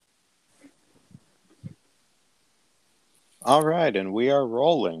All right, and we are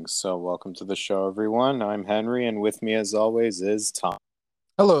rolling. So, welcome to the show, everyone. I'm Henry, and with me, as always, is Tom.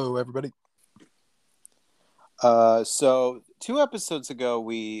 Hello, everybody. So 2 episodes ago,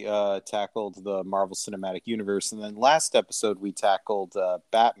 we tackled the Marvel Cinematic Universe, and then last episode, we tackled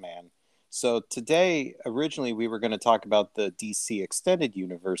Batman. So, today, originally, we were going to talk about the DC Extended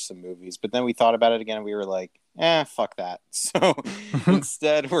Universe of movies, but then we thought about it again, and we were like, fuck that. So,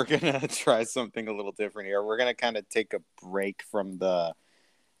 instead, we're going to try something a little different here. We're going to kind of take a break from the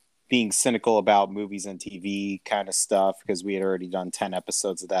being cynical about movies and TV kind of stuff because we had already done 10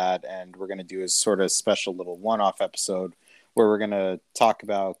 episodes of that. And we're going to do a sort of special little one off episode where we're going to talk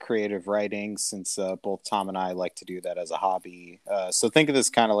about creative writing since both Tom and I like to do that as a hobby. So think of this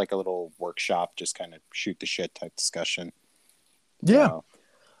kind of like a little workshop, just kind of shoot the shit type discussion. Yeah, So,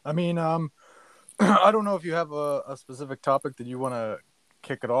 I mean, I don't know if you have a specific topic that you want to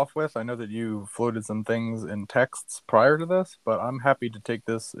kick it off with. I know that you floated some things in texts prior to this, but I'm happy to take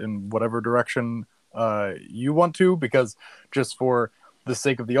this in whatever direction you want to, because just for the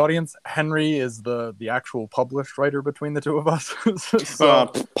sake of the audience, Henry is the actual published writer between the two of us.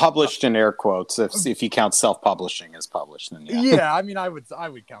 So published in air quotes, if you count self publishing as published, then yeah. yeah, I mean, I would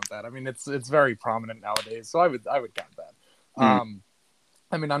count that. I mean, it's very prominent nowadays, so I would count that.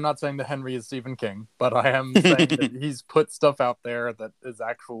 I mean, I'm not saying that Henry is Stephen King, but I am saying that he's put stuff out there that is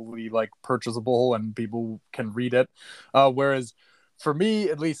actually like purchasable and people can read it. Whereas for me,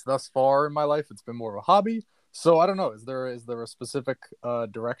 at least thus far in my life, it's been more of a hobby. So I don't know. Is there a specific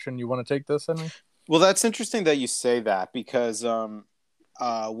direction you want to take this, Henry? Well, that's interesting that you say that because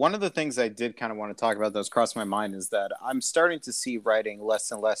one of the things I did kind of want to talk about that's crossed my mind is that I'm starting to see writing less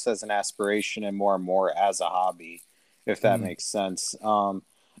and less as an aspiration and more as a hobby, if that makes sense.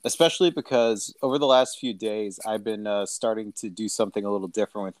 Especially because over the last few days, I've been starting to do something a little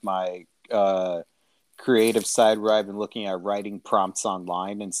different with my creative side where I've been looking at writing prompts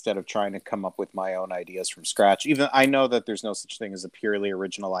online instead of trying to come up with my own ideas from scratch. Even I know that there's no such thing as a purely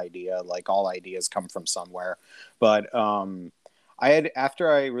original idea, like all ideas come from somewhere. But I had,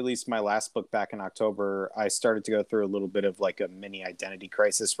 after I released my last book back in October, I started to go through a little bit of like a mini identity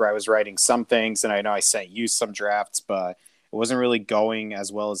crisis where I was writing some things, and I know I sent you some drafts, but it wasn't really going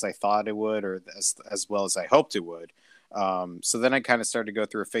as well as I thought it would, or as well as I hoped it would. So then I kind of started to go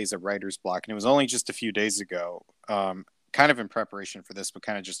through a phase of writer's block, and it was only just a few days ago, kind of in preparation for this, but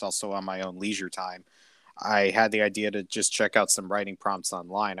kind of just also on my own leisure time. I had the idea to just check out some writing prompts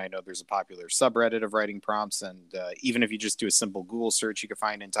online. I know there's a popular subreddit of writing prompts, and even if you just do a simple Google search, you can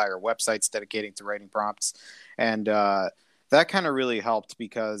find entire websites dedicating to writing prompts. And that kind of really helped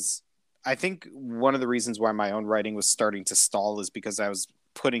because I think one of the reasons why my own writing was starting to stall is because I was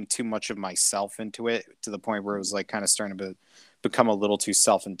putting too much of myself into it to the point where it was like kind of starting to become a little too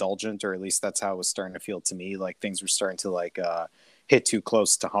self-indulgent, or at least that's how it was starting to feel to me. Like things were starting to like hit too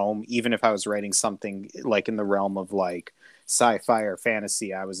close to home. Even if I was writing something like in the realm of like sci-fi or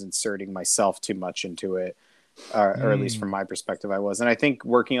fantasy, I was inserting myself too much into it. Or at least from my perspective, I was. And I think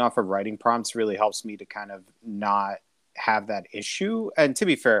working off of writing prompts really helps me to kind of not have that issue. And to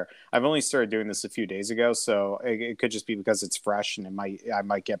be fair, I've only started doing this a few days ago, so it could just be because it's fresh, and I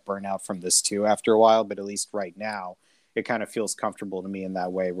might get burnt out from this too after a while. But at least right now, it kind of feels comfortable to me in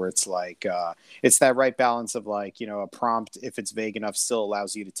that way, where it's like it's that right balance of like, a prompt, if it's vague enough, still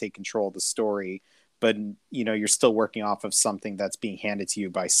allows you to take control of the story, but you're still working off of something that's being handed to you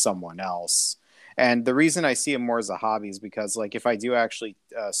by someone else. And the reason I see it more as a hobby is because, like, if I do actually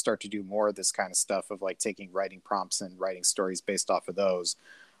start to do more of this kind of stuff of like taking writing prompts and writing stories based off of those,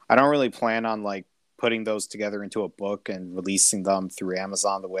 I don't really plan on like putting those together into a book and releasing them through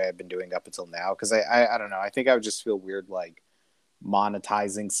Amazon the way I've been doing up until now. Because I don't know, I think I would just feel weird like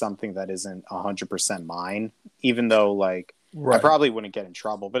monetizing something that isn't 100% mine, even though like I Right. probably wouldn't get in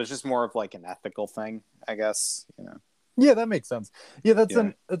trouble. But it's just more of like an ethical thing, I guess. Yeah, that makes sense. Yeah, that's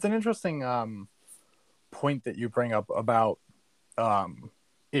Yeah. an interesting point that you bring up about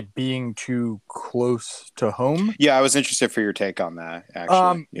it being too close to home. Yeah, I was interested for your take on that,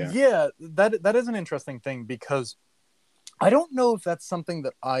 actually. Yeah. Yeah, that is an interesting thing, because I don't know if that's something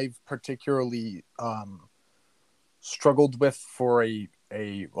that I've particularly struggled with for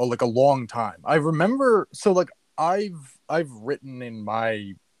like a long time. I remember, so like I've written in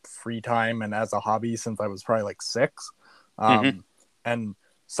my free time and as a hobby since I was probably like 6. Mm-hmm. And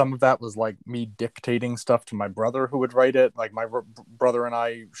some of that was like me dictating stuff to my brother who would write it. Like my brother and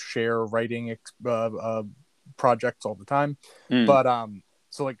I share writing projects all the time. Mm. But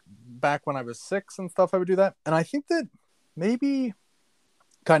so like back when I was 6 and stuff, I would do that. And I think that maybe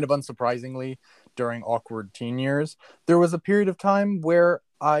kind of unsurprisingly during awkward teen years, there was a period of time where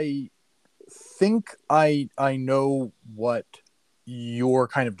I think I know what you're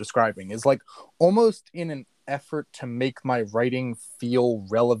kind of describing is like almost in an effort to make my writing feel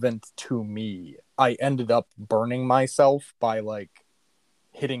relevant to me. I ended up burning myself by like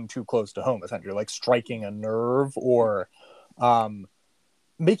hitting too close to home, essentially, like striking a nerve or um,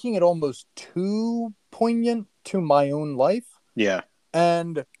 making it almost too poignant to my own life. Yeah.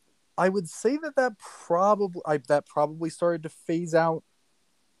 And I would say that that probably started to phase out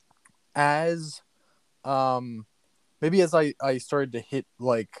as maybe as I started to hit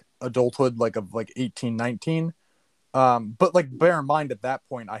like adulthood, like of like 18, 19. But like bear in mind at that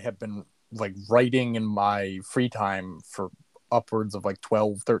point I had been like writing in my free time for upwards of like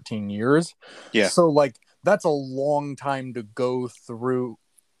 12, 13 years. Yeah. So like that's a long time to go through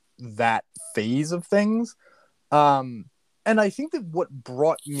that phase of things. Um, and I think that what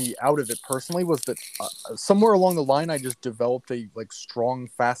brought me out of it personally was that somewhere along the line, I just developed a like strong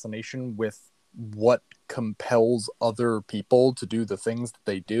fascination with what compels other people to do the things that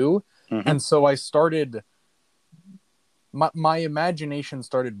they do. Hmm. And so I started my imagination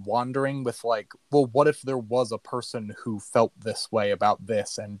started wandering with like, well, what if there was a person who felt this way about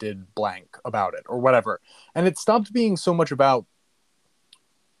this and did blank about it or whatever. And it stopped being so much about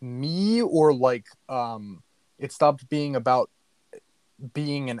me or like it stopped being about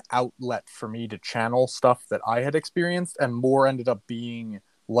being an outlet for me to channel stuff that I had experienced and more ended up being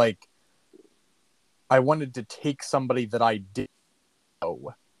like I wanted to take somebody that I did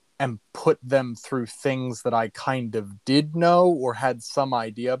know and put them through things that I kind of did know or had some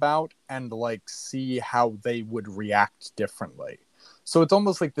idea about and like see how they would react differently. So it's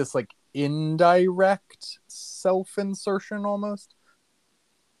almost like this like indirect self-insertion almost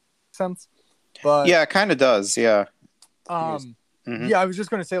sense. But Yeah, it kind of does. Yeah. Hmm. yeah, I was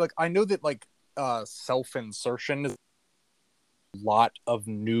just going to say like I know that like self-insertion is a lot of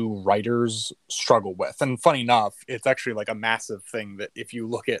new writers struggle with. And funny enough, it's actually like a massive thing that if you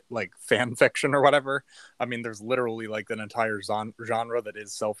look at like fan fiction or whatever, I mean there's literally like an entire genre that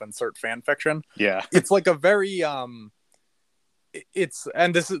is self-insert fan fiction. Yeah. It's like a very it's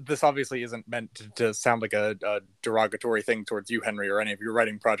and this obviously isn't meant to sound like a derogatory thing towards you, Henry, or any of your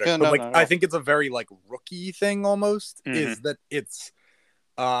writing projects, Yeah, but no, like not at I all. think it's a very like rookie thing almost Hmm. is that it's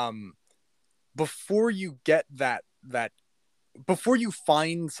um before you get that before you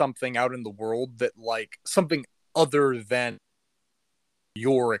find something out in the world that like something other than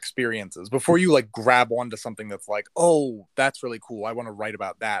your experiences, before you like grab onto something that's like, oh, that's really cool, I want to write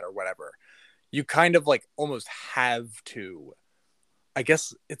about that or whatever, you kind of like almost have to, I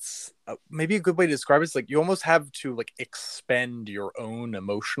guess it's maybe a good way to describe it is like you almost have to like expend your own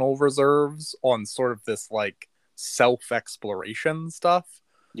emotional reserves on sort of this like self exploration stuff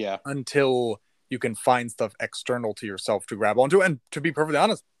Yeah. until you can find stuff external to yourself to grab onto. And to be perfectly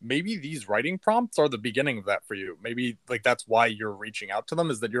honest, maybe these writing prompts are the beginning of that for you. Maybe like that's why you're reaching out to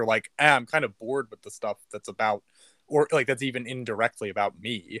them is that you're like, I'm kind of bored with the stuff that's about, or like that's even indirectly about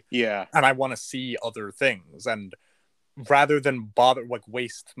me. Yeah. And I want to see other things. And rather than bother like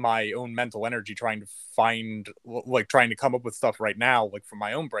waste my own mental energy trying to find like trying to come up with stuff right now like from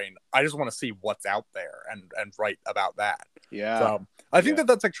my own brain, I just want to see what's out there and write about that. Yeah. So I think Yeah. that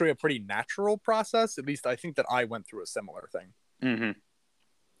that's actually a pretty natural process. At least I think that I went through a similar thing. Hmm.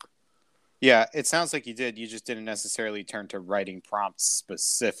 Yeah, it sounds like you did. You just didn't necessarily turn to writing prompts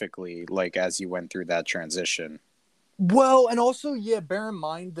specifically, like as you went through that transition. Well, and also, yeah, bear in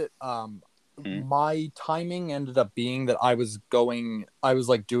mind that Mhm. my timing ended up being that I was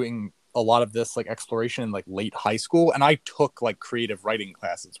like doing a lot of this like exploration in like late high school, and I took like creative writing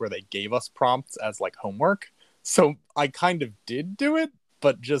classes where they gave us prompts as like homework. So I kind of did do it,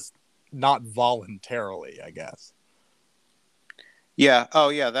 but just not voluntarily, I guess. Yeah. Oh,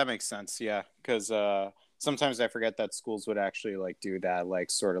 yeah, that makes sense. Yeah, because sometimes I forget that schools would actually like do that,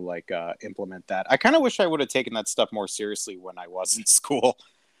 like sort of like implement that. I kind of wish I would have taken that stuff more seriously when I was in school.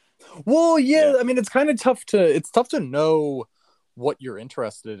 Well, Yeah. yeah, I mean it's kind of tough to it's tough to know what you're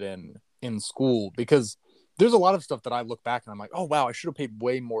interested in school because there's a lot of stuff that I look back and I'm like, "Oh wow, I should have paid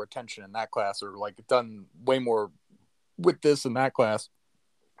way more attention in that class or like done way more with this in that class."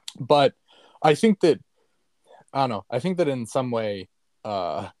 But I think that I don't know. I think that in some way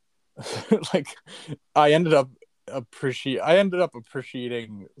uh like I ended up I ended up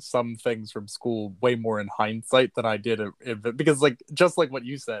appreciating some things from school way more in hindsight than I did because like just like what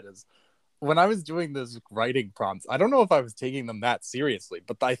you said is when I was doing those writing prompts, I don't know if I was taking them that seriously,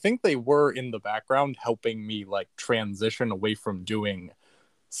 but I think they were in the background helping me like transition away from doing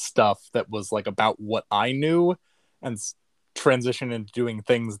stuff that was like about what I knew and transition into doing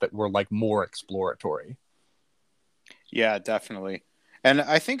things that were like more exploratory. Yeah, definitely. And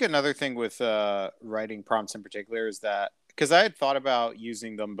I think another thing with writing prompts in particular is that because I had thought about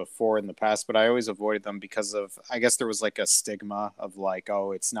using them before in the past, but I always avoided them because of I guess there was like a stigma of like,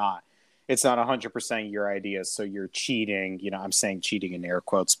 oh, it's not 100% your idea, so you're cheating. I'm saying cheating in air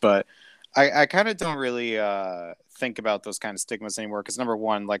quotes, but I kind of don't really think about those kind of stigmas anymore because number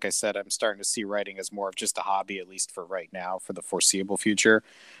one, like I said, I'm starting to see writing as more of just a hobby, at least for right now, for the foreseeable future.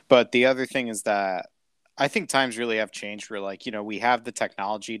 But the other thing is that I think times really have changed where like, we have the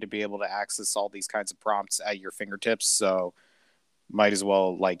technology to be able to access all these kinds of prompts at your fingertips. So might as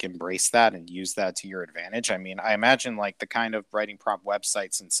well like embrace that and use that to your advantage. I mean, I imagine like the kind of writing prompt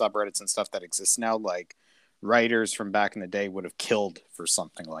websites and subreddits and stuff that exists now, like writers from back in the day would have killed for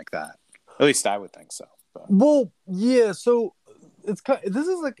something like that. At least I would think so. But Well, yeah. So this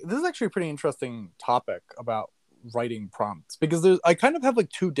is actually a pretty interesting topic about writing prompts because I kind of have like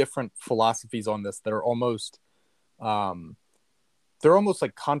two different philosophies on this that are um they're almost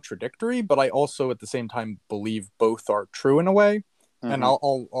like contradictory, but I also at the same time believe both are true in a way. And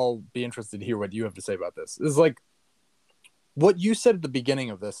mm-hmm. I'll be interested to hear what you have to say about this. Is like what you said at the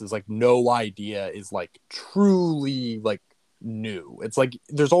beginning of this is like no idea is like truly like new. It's like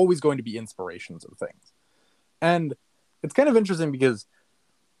there's always going to be inspirations of things. And it's kind of interesting because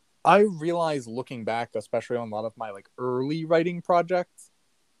I realize looking back, especially on a lot of my like early writing projects,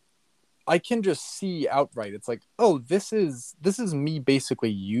 I can just see outright. It's like, oh, this is me basically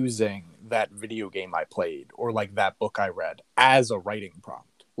using that video game I played or like that book I read as a writing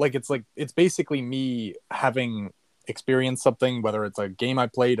prompt. Like it's basically me having experienced something, whether it's a game I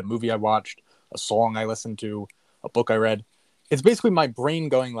played, a movie I watched, a song I listened to, a book I read. It's basically my brain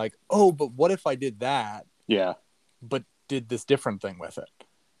going like, oh, but what if I did that, Yeah. but did this different thing with it?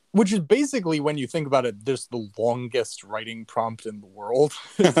 Which is basically, when you think about it, there's the longest writing prompt in the world.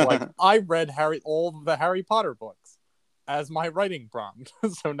 It's like, I read all of the Harry Potter books as my writing prompt,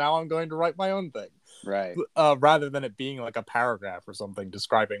 so now I'm going to write my own thing, Right. rather than it being like a paragraph or something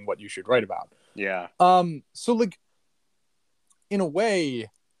describing what you should write about. Yeah. So like in a way,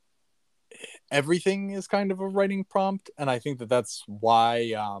 everything is kind of a writing prompt, and I think that that's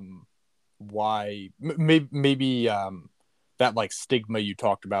why maybe that like stigma you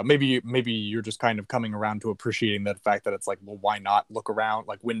talked about, maybe you're just kind of coming around to appreciating that fact that it's like, well, why not look around,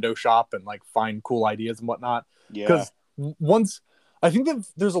 like window shop and like find cool ideas and whatnot. Yeah. Because once I think that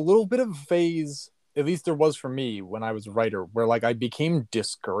there's a little bit of a phase, at least there was for me when I was a writer, where like I became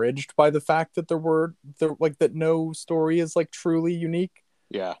discouraged by the fact that there like that no story is like truly unique.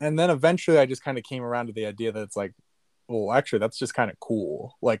 Yeah. And then eventually I just kind of came around to the idea that it's like, well, actually, that's just kind of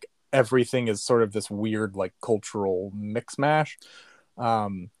cool. Like everything is sort of this weird, like cultural mix mash.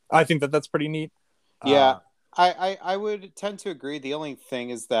 I think that that's pretty neat. Yeah, Uh, I would tend to agree. The only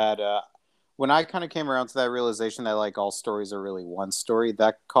thing is that when I kind of came around to that realization that like all stories are really one story,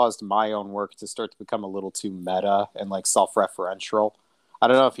 that caused my own work to start to become a little too meta and like self-referential. I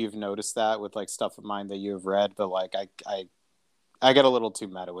don't know if you've noticed that with like stuff of mine that you have read, but like I get a little too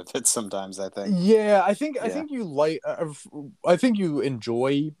meta with it sometimes, I think. yeah, I Yeah. think you like. I think you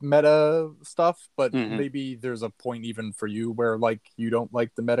enjoy meta stuff, but Mm-hmm. maybe there's a point even for you where like you don't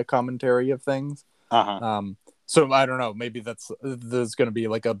like the meta commentary of things. Uh-huh. Um, so I don't know. Maybe there's going to be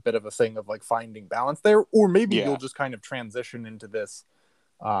like a bit of a thing of like finding balance there, or maybe you'll Yeah. just kind of transition into this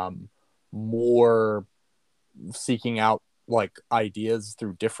um, more seeking out like ideas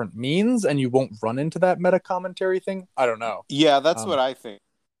through different means, and you won't run into that meta commentary thing. I don't know. Yeah, that's what Um, I think.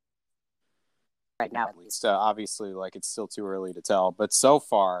 Right now at least. Obviously, like it's still too early to tell, but so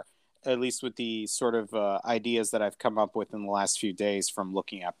far, at least with the sort of ideas that I've come up with in the last few days from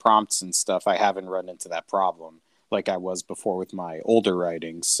looking at prompts and stuff, I haven't run into that problem like I was before with my older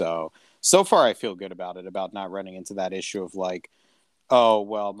writings. So far, I feel good about it, about not running into that issue of like, oh,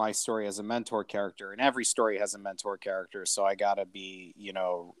 well, my story has a mentor character, and every story has a mentor character, so I gotta be,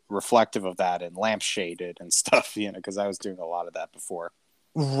 reflective of that and lampshaded and stuff, because I was doing a lot of that before.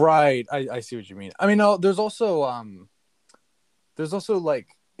 right. I see what you mean. I mean, there's also like,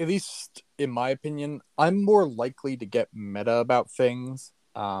 at least in my opinion, I'm more likely to get meta about things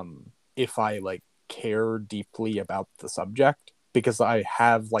if I like care deeply about the subject, because I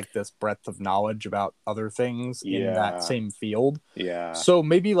have like this breadth of knowledge about other things in that Yeah, same field. yeah, So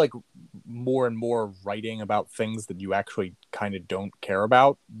maybe like more and more writing about things that you actually kind of don't care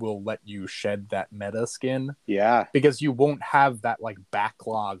about will let you shed that meta skin, yeah. because you won't have that like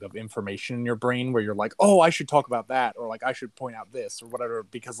backlog of information in your brain where you're like, oh, I should talk about that, or like I should point out this or whatever,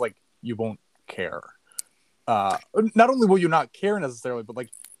 because like you won't care. Not only will you not care necessarily, but like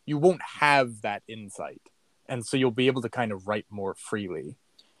you won't have that insight, and so you'll be able to kind of write more freely.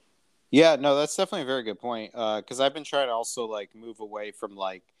 Yeah, no, that's definitely a very good point. Because I've been trying to also like move away from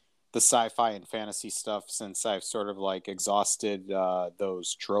like the sci-fi and fantasy stuff since I've sort of like exhausted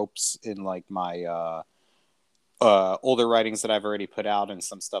those tropes in like my older writings that I've already put out and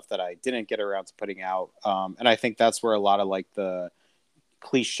some stuff that I didn't get around to putting out. And I think that's where a lot of like the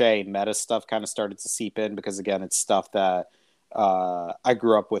cliche meta stuff kind of started to seep in because again, it's stuff that I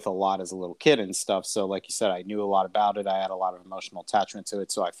grew up with a lot as a little kid and stuff. So, like you said, I knew a lot about it. I had a lot of emotional attachment to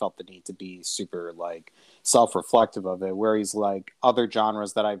it. So I felt the need to be super like self-reflective of it. Whereas like other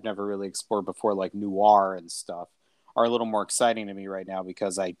genres that I've never really explored before, like noir and stuff, are a little more exciting to me right now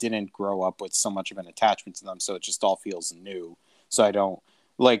because I didn't grow up with so much of an attachment to them. So it just all feels new. So I don't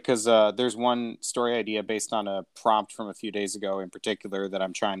like because there's one story idea based on a prompt from a few days ago in particular that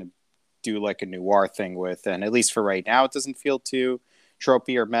I'm trying to do like a noir thing with, and at least for right now, it doesn't feel too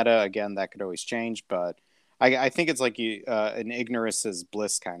tropey or meta. Again, that could always change, but I think it's like an ignorance is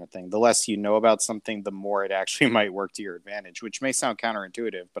bliss kind of thing. The less you know about something, the more it actually might work to your advantage, which may sound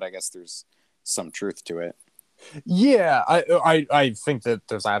counterintuitive, but I guess there's some truth to it. Yeah, I think that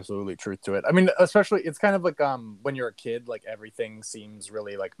there's absolutely truth to it. I mean, especially it's kind of like when you're a kid, like everything seems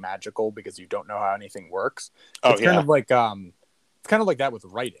really like magical because you don't know how anything works. Oh It's kind yeah, of like it's kind of like that with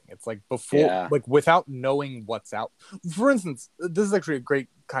writing. It's like before, yeah. like without knowing what's out. For instance, this is actually a great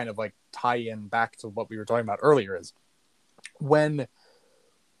kind of like tie in back to what we were talking about earlier. Is when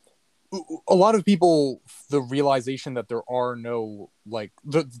a lot of people, the realization that there are no like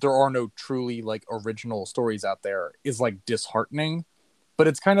there are no truly like original stories out there is like disheartening, but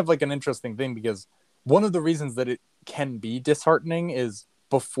it's kind of like an interesting thing because one of the reasons that it can be disheartening is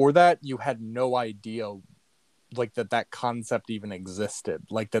before that you had no idea like that concept even existed,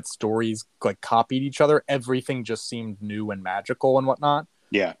 like that stories like copied each other, everything just seemed new and magical and whatnot.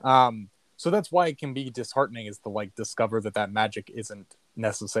 Yeah. So that's why it can be disheartening is to like discover that magic isn't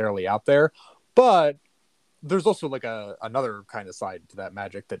necessarily out there. But there's also like another kind of side to that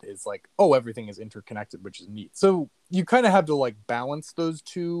magic that is like, oh, everything is interconnected, which is neat. So you kind of have to like balance those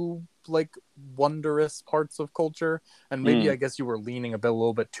two like wondrous parts of culture. And maybe Mm. I guess you were leaning a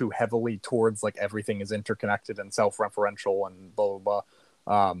little bit too heavily towards like everything is interconnected and self-referential and blah blah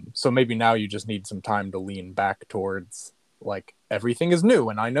blah. So maybe now you just need some time to lean back towards like everything is new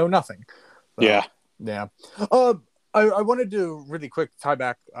and I know nothing. So Yeah. yeah. Uh, I wanted to really quick tie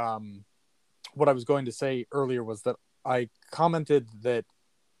back. What I was going to say earlier was that I commented that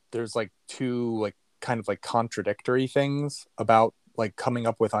there's like two like kind of like contradictory things about like coming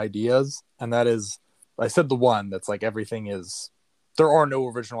up with ideas, and that is I said the one that's like everything is there are no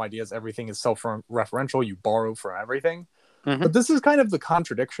original ideas, everything is self-referential, you borrow from everything. Hmm. But this is kind of the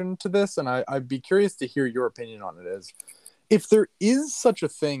contradiction to this, and I'd be curious to hear your opinion on it. Is if there is such a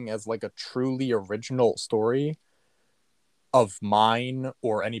thing as like a truly original story of mine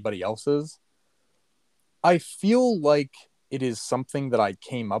or anybody else's, I feel like it is something that I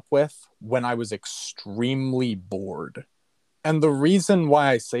came up with when I was extremely bored. And the reason why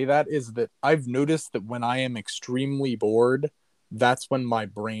I say that is that I've noticed that when I am extremely bored, that's when my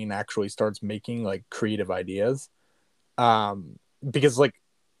brain actually starts making like creative ideas. Because like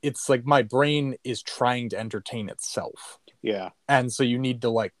it's like my brain is trying to entertain itself. Yeah. And so you need to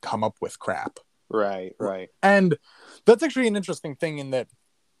like come up with crap. Right. Right. And that's actually an interesting thing in that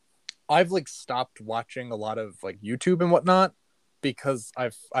I've like stopped watching a lot of like YouTube and whatnot because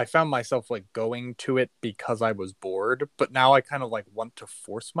I found myself like going to it because I was bored, but now I kind of like want to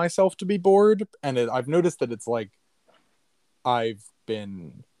force myself to be bored, and I've noticed that it's like I've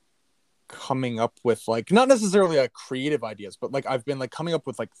been coming up with like not necessarily like creative ideas, but like I've been like coming up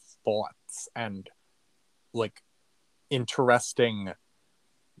with like thoughts and like interesting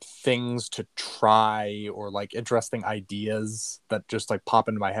things to try or like interesting ideas that just like pop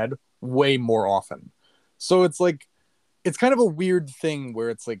into my head way more often. So it's like it's kind of a weird thing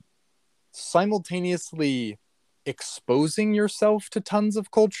where it's like simultaneously exposing yourself to tons of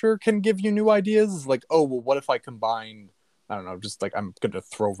culture can give you new ideas. Like, oh, well, what if I combined, I don't know, just like I'm going to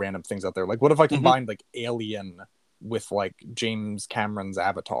throw random things out there. Like, what if I Hmm. combined like Alien with like James Cameron's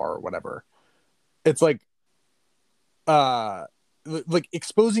Avatar or whatever? It's uh, like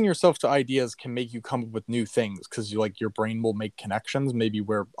exposing yourself to ideas can make you come up with new things because you like your brain will make connections maybe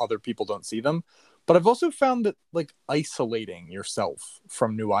where other people don't see them. But I've also found that like isolating yourself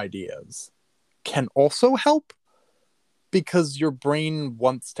from new ideas can also help because your brain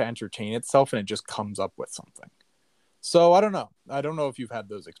wants to entertain itself and it just comes up with something. So I don't know. I don't know if you've had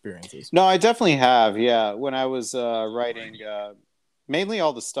those experiences. No, I definitely have. Yeah, when I was writing mainly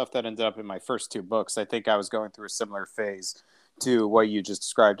all the stuff that ended up in my first two books, I think I was going through a similar phase to what you just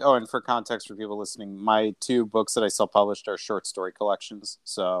described. Oh, and for context for people listening, my two books that I self-published are short story collections.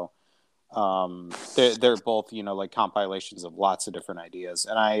 So They're both, you know, like compilations of lots of different ideas.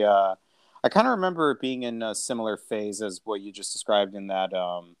 And I kind of remember it being in a similar phase as what you just described, in that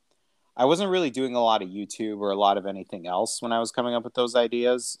I wasn't really doing a lot of YouTube or a lot of anything else when I was coming up with those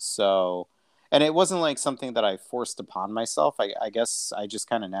ideas. So, and it wasn't like something that I forced upon myself. I guess I just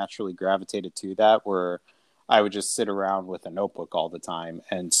kind of naturally gravitated to that, where I would just sit around with a notebook all the time.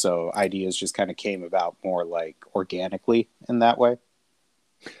 And so ideas just kind of came about more like organically in that way.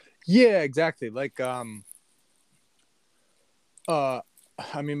 Yeah, exactly. Like uh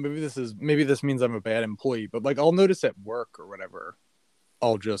I mean, maybe this means I'm a bad employee, but like I'll notice at work or whatever,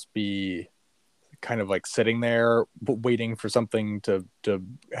 I'll just be kind of like sitting there waiting for something to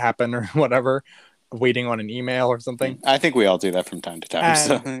happen or whatever, waiting on an email or something. I think we all do that from time to time.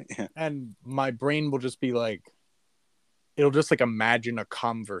 So, And yeah. and my brain will just be like, it'll just like imagine a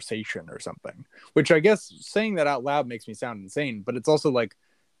conversation or something, which I guess saying that out loud makes me sound insane, but it's also like,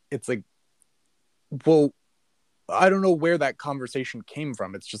 it's like, well, I don't know where that conversation came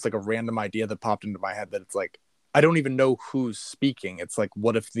from. It's just like a random idea that popped into my head that it's like, I don't even know who's speaking. It's like,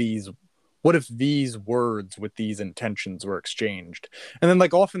 what if these words with these intentions were exchanged? And then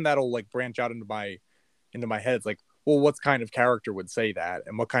like often that'll like branch out into my head. It's like, well, what kind of character would say that?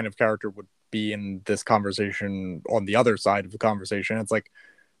 And what kind of character would be in this conversation on the other side of the conversation? It's like,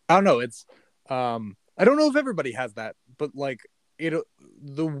 I don't know. I don't know if everybody has that, but like it,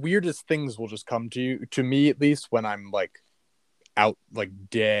 the weirdest things will just come to me at least when I'm like out, like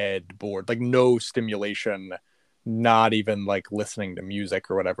dead bored, like no stimulation, not even like listening to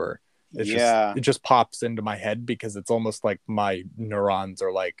music or whatever. Yeah. It just pops into my head because it's almost like my neurons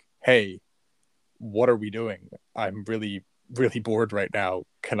are like, hey, what are we doing? I'm really, really bored right now.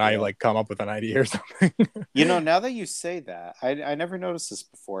 Can I Yeah. like come up with an idea or something? You know, now that you say that, I never noticed this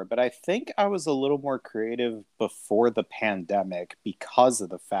before, but I think I was a little more creative before the pandemic because of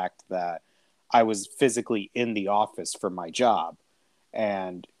the fact that I was physically in the office for my job.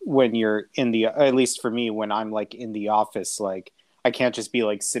 And when you're in the, at least for me, when I'm like in the office, like I can't just be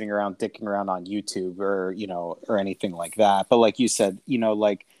like sitting around dicking around on YouTube or, you know, or anything like that. But like you said, you know,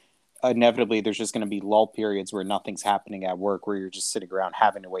 like inevitably there's just going to be lull periods where nothing's happening at work, where you're just sitting around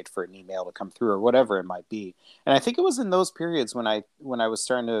having to wait for an email to come through or whatever it might be. And I think it was in those periods when I was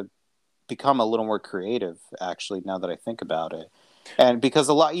starting to become a little more creative, actually, now that I think about it. And because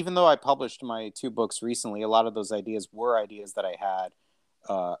a lot, even though I published my two books recently, a lot of those ideas were ideas that I had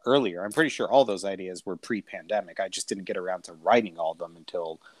earlier. I'm pretty sure all those ideas were pre-pandemic. I just didn't get around to writing all of them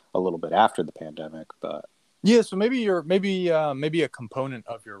until a little bit after the pandemic. But Yeah, so maybe a component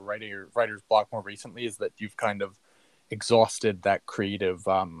of your writer's block more recently is that you've kind of exhausted that creative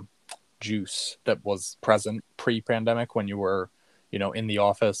juice that was present pre-pandemic when you were, you know, in the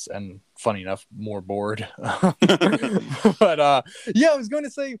office and funny enough more bored. But yeah, I was going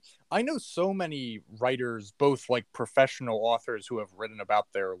to say I know so many writers, both like professional authors who have written about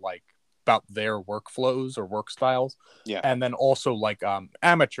their workflows or work styles, yeah, and then also like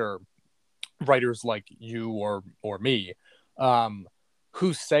amateur writers like you or me, um,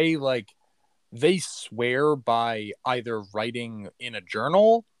 who say like they swear by either writing in a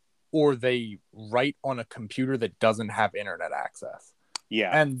journal or they write on a computer that doesn't have internet access. yeah,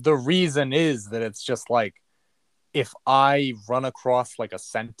 And the reason is that it's just like, if I run across like a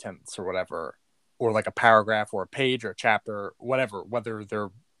sentence or whatever, or like a paragraph or a page or a chapter, whatever, whether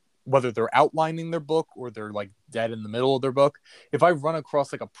they're outlining their book or they're like dead in the middle of their book, if I run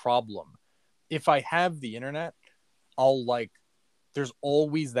across like a problem, if I have the internet, I'll like, there's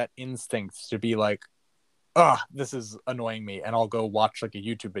always that instinct to be like, this is annoying me, and I'll go watch like a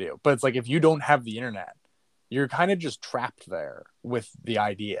YouTube video. But it's like, if you don't have the internet, you're kind of just trapped there with the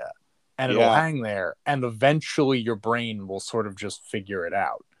idea, and it'll yeah, hang there, and eventually your brain will sort of just figure it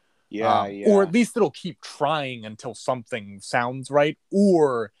out. yeah, Or yeah. at least it'll keep trying until something sounds right,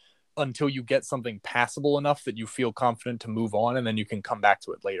 or until you get something passable enough that you feel confident to move on, and then you can come back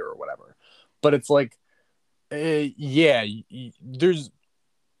to it later or whatever. But it's like, yeah, there's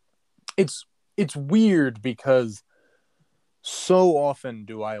it's it's weird because so often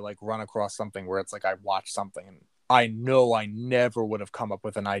do I like run across something where it's like I watch something and I know I never would have come up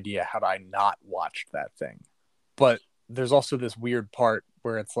with an idea had I not watched that thing. But there's also this weird part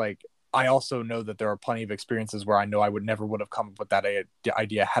where it's like I also know that there are plenty of experiences where I know I would have come up with that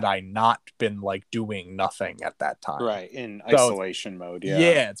idea had I not been like doing nothing at that time. Right, in So isolation mode. Yeah,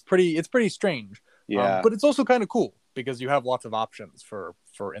 yeah, it's pretty strange, yeah. but it's also kind of cool because you have lots of options for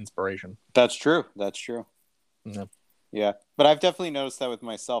inspiration. That's true. That's true. Yeah. Yeah, but I've definitely noticed that with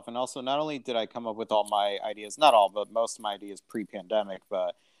myself, and also not only did I come up with all my ideas, not all, but most of my ideas pre-pandemic,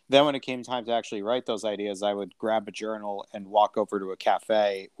 but Then when it came time to actually write those ideas, I would grab a journal and walk over to a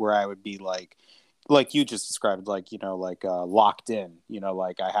cafe where I would be like you just described, like, like locked in,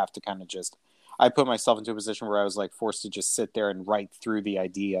 like I have to kind of just, I put myself into a position where I was like forced to just sit there and write through the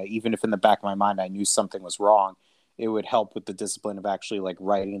idea, even if in the back of my mind I knew something was wrong. It would help with the discipline of actually like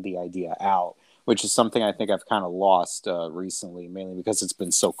writing the idea out, which is something I think I've kind of lost recently, mainly because it's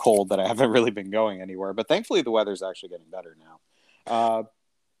been so cold that I haven't really been going anywhere. But thankfully, the weather's actually getting better now.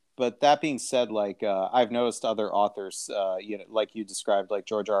 But that being said, like I've noticed other authors, like you described, like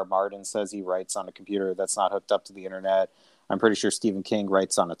George R. R. Martin says he writes on a computer that's not hooked up to the internet. I'm pretty sure Stephen King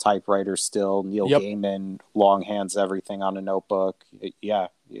writes on a typewriter still. Neil Yep. Gaiman longhands everything on a notebook. Yeah,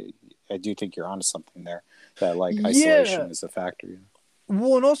 I do think you're onto something there. That like Yeah. isolation is a factor.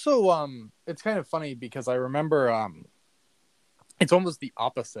 Well, and also, it's kind of funny because I remember, it's almost the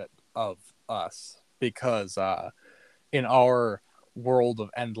opposite of us because, in our world of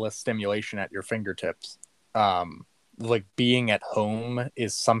endless stimulation at your fingertips, like being at home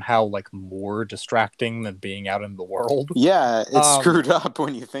is somehow like more distracting than being out in the world. Yeah, it's Um, screwed up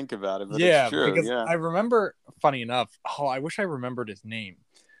when you think about it, but it's yeah, true. because Yeah. I remember, funny enough, oh, I wish I remembered his name.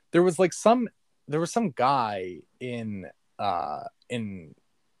 There was there was some guy in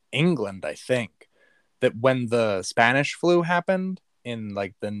England, I think, that when the Spanish flu happened in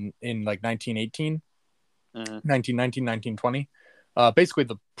like 1918, Mm-hmm. 1919, 1920, basically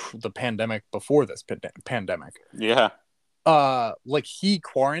the pandemic before this pandemic, Yeah. like he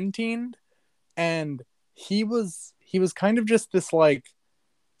quarantined, and he was kind of just this like,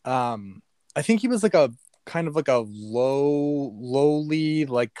 I think he was like a kind of like a lowly,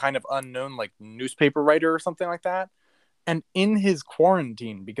 like kind of unknown like newspaper writer or something like that. And in his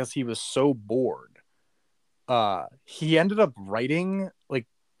quarantine, because he was so bored, he ended up writing like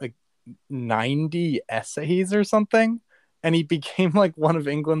 90 essays or something, and he became like one of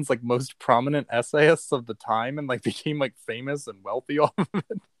England's like most prominent essayists of the time, and like became like famous and wealthy off of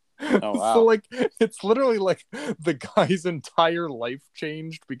it. Oh So wow. like it's literally like the guy's entire life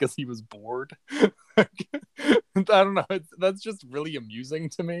changed because he was bored. I don't know, that's just really amusing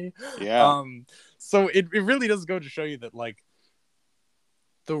to me. Yeah. So it really does go to show you that like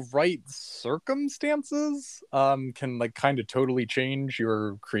the right circumstances can like kind of totally change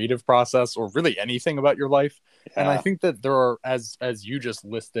your creative process or really anything about your life. And I Yeah. think that there are, as you just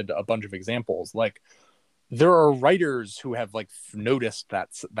listed a bunch of examples, like there are writers who have like noticed that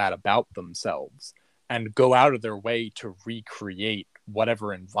about themselves and go out of their way to recreate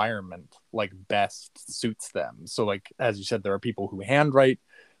whatever environment like best suits them. So like as you said, there are people who handwrite.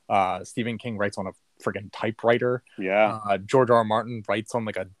 Stephen King writes on a friggin' typewriter. Yeah. George R. R. Martin writes on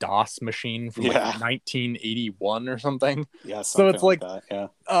like a DOS machine from like Yeah. 1981 or something. Yeah. So Something it's like like,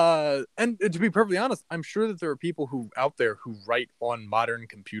 that. Yeah. and to be perfectly honest, I'm sure that there are people who out there who write on modern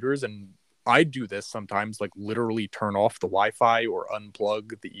computers, and I do this sometimes, like literally turn off the Wi-Fi or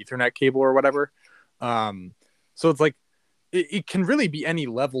unplug the Ethernet cable or whatever. Um, so it's like it can really be any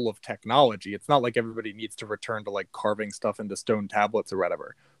level of technology. It's not like everybody needs to return to like carving stuff into stone tablets or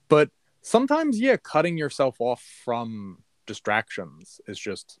whatever. But sometimes, yeah, cutting yourself off from distractions is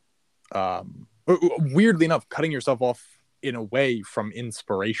just weirdly enough, cutting yourself off in a way from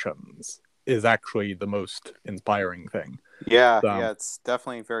inspirations is actually the most inspiring thing. Yeah. So, Yeah. It's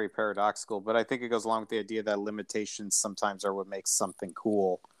definitely very paradoxical, but I think it goes along with the idea that limitations sometimes are what makes something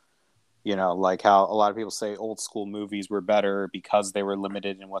cool. Like how a lot of people say old school movies were better because they were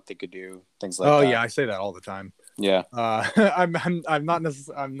limited in what they could do, things like oh that. yeah, I say that all the time. Yeah. I'm not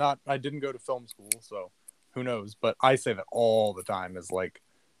necessarily, I'm not, I didn't go to film school, so who knows? But I say that all the time is like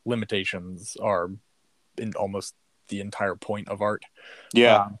limitations are in almost the entire point of art.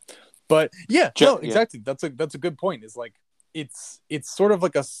 Yeah. Um, but yeah, no, Yeah. exactly. That's a good point. Is like it's sort of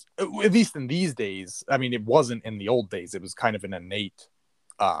like at least in these days. I mean, it wasn't in the old days. It was kind of an innate.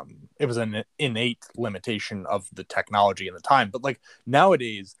 It was an innate limitation of the technology and the time. But like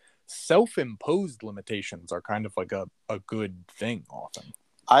nowadays, self-imposed limitations are kind of like a good thing often.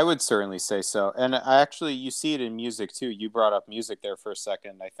 I would certainly say so. And I actually, you see it in music too. You brought up music there for a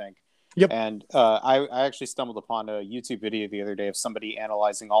second, I think. Yep. And I actually stumbled upon a YouTube video the other day of somebody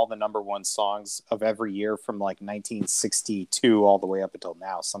analyzing all the number one songs of every year from like 1962 all the way up until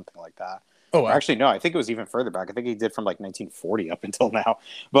now, something like that. Oh Or wow. actually, no, I think it was even further back. I think he did from like 1940 up until now.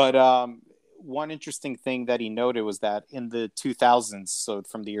 But one interesting thing that he noted was that in the 2000s, so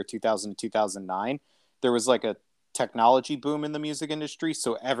from the year 2000 to 2009, there was like a technology boom in the music industry.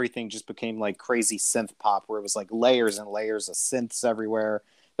 So everything just became like crazy synth pop, where it was like layers and layers of synths everywhere.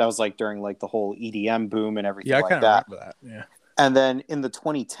 That was like during like the whole EDM boom and Yeah, everything I like kind of that. remember that. Yeah. And then in the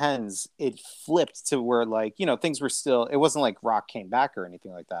 2010s, it flipped to where, like, things were still, it wasn't like rock came back or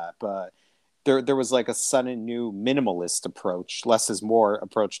anything like that, but there was like a sudden new minimalist approach, less is more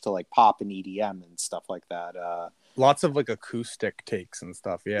approach to like pop and EDM and stuff like that. Lots of like acoustic takes and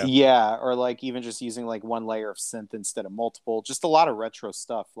stuff. Yeah. Yeah, or like even just using like one layer of synth instead of multiple. Just a lot of retro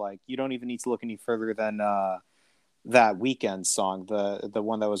stuff. Like you don't even need to look any further than that Weekend song, the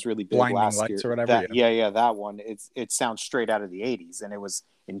one that was really big Blinding last year. lights or whatever. That Yeah. yeah, that one. It sounds straight out of the 80s, and it was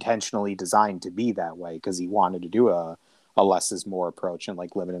intentionally designed to be that way because he wanted to do a less is more approach and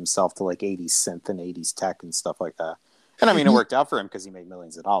like limit himself to like 80s synth and 80s tech and stuff like that. And I mean, it worked out for him because he made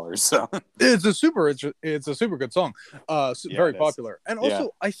millions of dollars. So It's a super good song. yeah, Very it is. popular. And Yeah.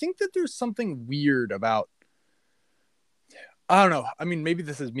 also, I think that there's something weird about. I don't know. I mean, maybe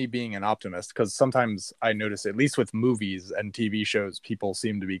this is me being an optimist because sometimes I notice, at least with movies and TV shows, people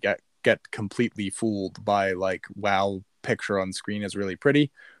seem to be get completely fooled by like, wow, picture on screen is really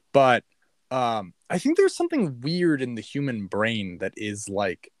pretty, but I think there's something weird in the human brain that is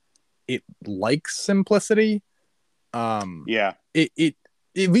like it likes simplicity. Yeah. It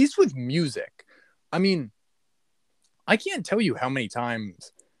at least with music. I mean, I can't tell you how many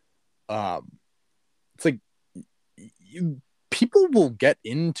times it's like people will get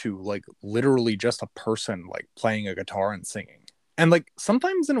into like literally just a person like playing a guitar and singing, and like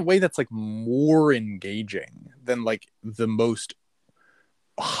sometimes in a way that's like more engaging than like the most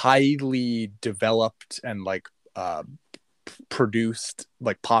highly developed and like produced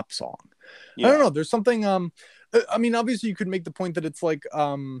like pop song. I don't Yeah. know, there's something I mean, obviously you could make the point that it's like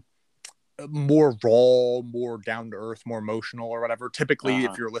more raw, more down to earth, more emotional or whatever. Typically, if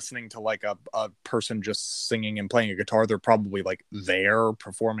Uh-huh. you're listening to like a person just singing and playing a guitar, they're probably like there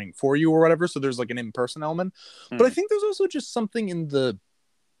performing for you or whatever. So there's like an in-person element. But I Hmm. think there's also just something in the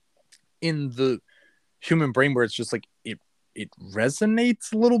human brain where it's just like it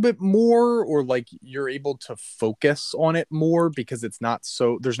resonates a little bit more, or like you're able to focus on it more because it's not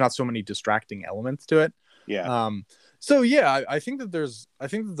so there's not so many distracting elements to it. Yeah. um so yeah, I think that there's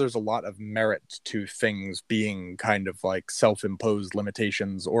a lot of merit to things being kind of like self-imposed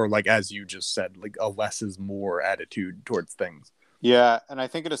limitations, or like as you just said, like a less is more attitude towards things. Yeah, and I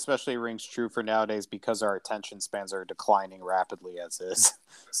think it especially rings true for nowadays because our attention spans are declining rapidly as is.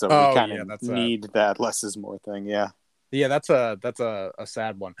 So we Oh kind yeah, of need that less is more thing. Yeah. that's a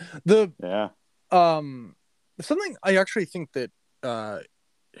sad one. The Yeah. um something I actually think that uh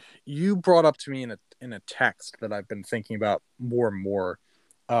you brought up to me in a text that I've been thinking about more and more,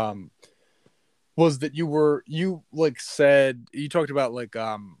 um was that you like said you talked about like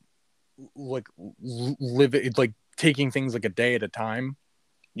living like taking things like a day at a time.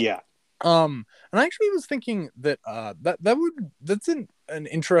 Yeah. And I actually was thinking that that's an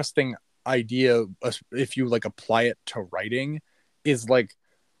interesting idea if you like apply it to writing, is like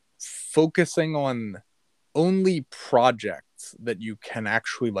focusing on only projects that you can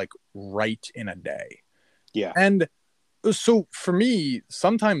actually like write in a day. Yeah. And so for me,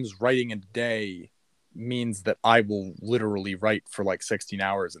 sometimes writing in a day means that I will literally write for like 16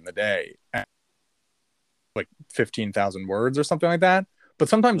 hours in the day, like 15,000 words or something like that. But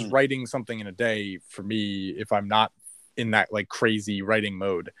sometimes Mm. writing something in a day for me, if I'm not in that like crazy writing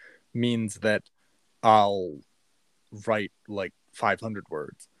mode, means that I'll write like 500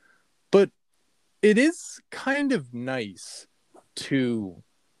 words. But it is kind of nice to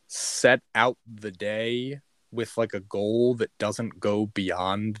set out the day with like a goal that doesn't go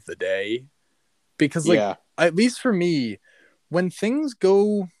beyond the day, because like Yeah. at least for me, when things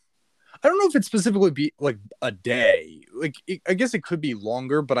go, I don't know if it's specifically be like a day. Like I guess it could be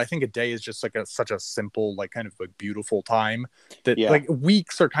longer, but I think a day is just like such a simple, like kind of like beautiful time that Yeah. like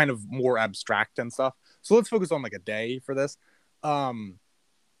weeks are kind of more abstract and stuff. So let's focus on like a day for this. Um,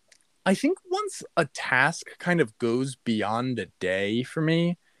 I think once a task kind of goes beyond a day for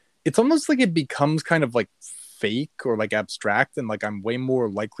me, it's almost like it becomes kind of like fake or like abstract, and like I'm way more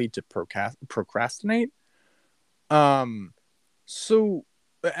likely to procrastinate. Um, so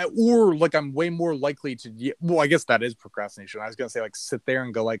or like I'm way more likely to, well, I guess that is procrastination. I was gonna say like sit there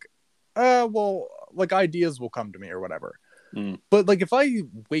and go like, well, like ideas will come to me or whatever. Mm. But like if I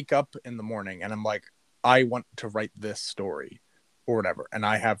wake up in the morning and I'm like, I want to write this story or whatever, and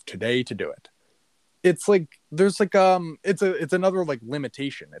I have today to do it, it's like there's like it's another like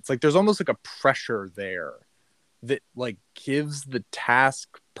limitation. It's like there's almost like a pressure there that like gives the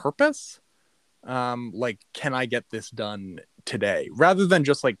task purpose. Like, can I get this done today, rather than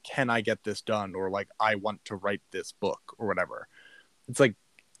just like, can I get this done, or like, I want to write this book or whatever. It's like,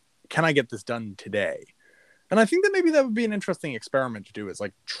 can I get this done today? And I think that maybe that would be an interesting experiment to do, is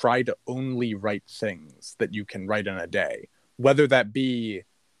like try to only write things that you can write in a day, whether that be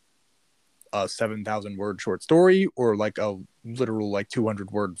a 7,000 word short story or like a literal like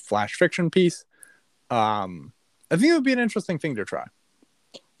 200 word flash fiction piece. I think it would be an interesting thing to try.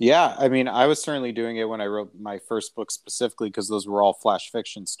 Yeah, I mean, I was certainly doing it when I wrote my first book specifically because those were all flash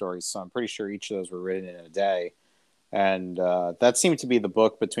fiction stories. So I'm pretty sure each of those were written in a day. And that seemed to be the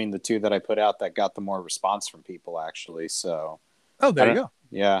book between the two that I put out that got the more response from people, actually. So Oh, I there you don't, go.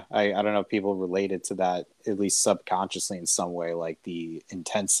 yeah, I don't know if people related to that at least subconsciously in some way, like the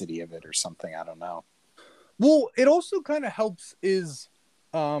intensity of it or something. I don't know. Well, it also kind of helps is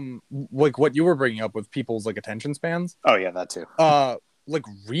like what you were bringing up with people's like attention spans. Oh yeah, that too. Like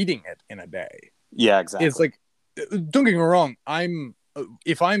reading it in a day Yeah, is exactly. like, don't get me wrong, I'm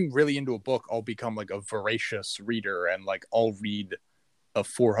if I'm really into a book, I'll become like a voracious reader and like I'll read a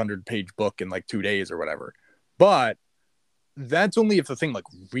 400-page book in like 2 days or whatever. But that's only if the thing like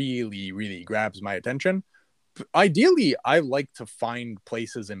really, really grabs my attention. Ideally, I like to find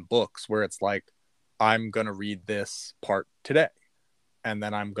places in books where it's like, I'm going to read this part today and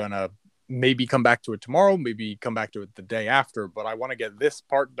then I'm going to maybe come back to it tomorrow, maybe come back to it the day after, but I want to get this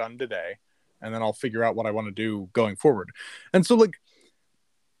part done today and then I'll figure out what I want to do going forward. And so like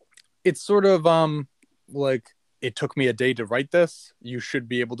it's sort of like it took me a day to write this, you should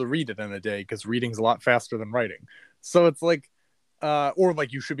be able to read it in a day because reading's a lot faster than writing. So it's like or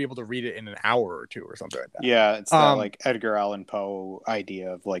like you should be able to read it in an hour or two or something like Yeah, it's that. that like Edgar Allan Poe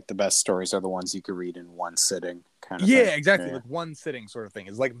idea of like the best stories are the ones you could read in one sitting kind of thing. Yeah, exactly. Yeah. Like one sitting sort of thing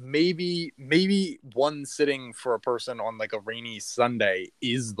is like maybe one sitting for a person on like a rainy Sunday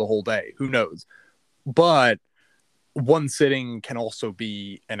is the whole day. Who knows? But one sitting can also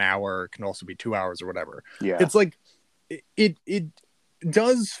be an hour, can also be 2 hours or whatever. Yeah. It's like it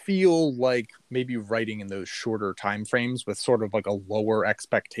does feel like maybe writing in those shorter time frames with sort of like a lower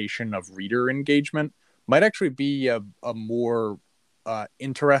expectation of reader engagement might actually be a more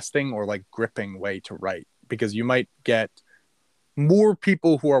interesting or like gripping way to write because you might get more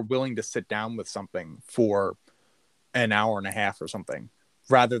people who are willing to sit down with something for an hour and a half or something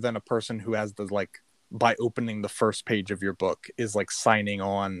rather than a person who has the like by opening the first page of your book is like signing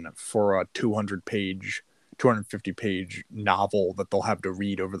on for a 250 page novel that they'll have to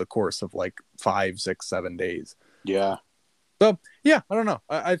read over the course of like 5, 6, 7 days. Yeah. So yeah, I don't know.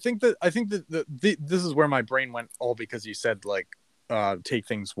 I think that this is where my brain went all because you said like take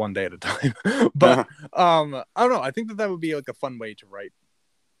things one day at a time. But I don't know. I think that would be like a fun way to write.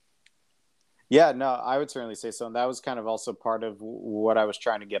 Yeah, no, I would certainly say so. And that was kind of also part of what I was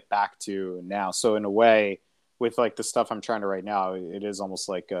trying to get back to now. So in a way, with like the stuff I'm trying to write now, it is almost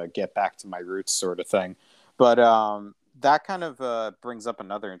like a get back to my roots sort of thing. But that kind of brings up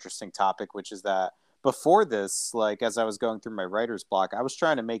another interesting topic, which is that before this, like as I was going through my writer's block, I was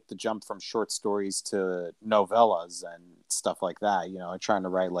trying to make the jump from short stories to novellas and stuff like that. You know, trying to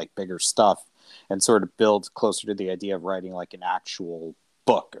write like bigger stuff and sort of build closer to the idea of writing like an actual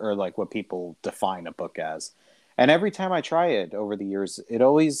book or like what people define a book as. And every time I try it over the years, it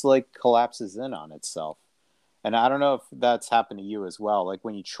always like collapses in on itself. And I don't know if that's happened to you as well. Like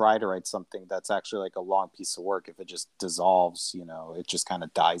when you try to write something that's actually like a long piece of work, if it just dissolves, you know, it just kind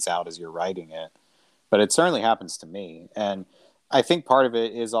of dies out as you're writing it. But it certainly happens to me. And I think part of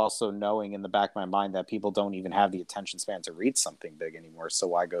it is also knowing in the back of my mind that people don't even have the attention span to read something big anymore. So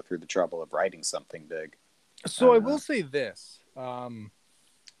why go through the trouble of writing something big? I So I don't will know. say this.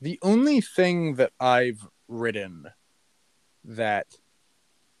 The only thing that I've written that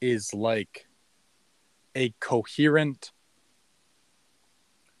is like a coherent,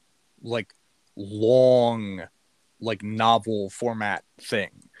 like long, like novel format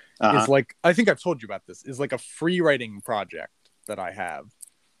thing Uh is huh. like, I think I've told you about this, is like a free writing project that I have.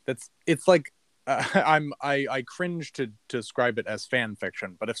 It's like, I cringe to describe it as fan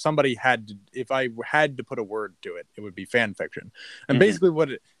fiction, but if I had to put a word to it, it would be fan fiction. And Mm-hmm. basically what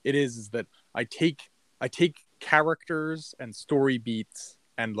it is that I take characters and story beats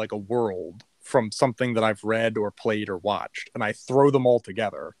and like a world from something that I've read or played or watched, and I throw them all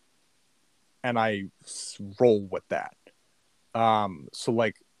together and I roll with that. So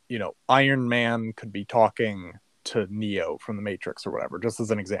like, Iron Man could be talking to Neo from the Matrix or whatever, just as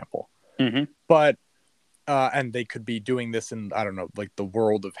an example. Mm-hmm. But and they could be doing this in, I don't know, like the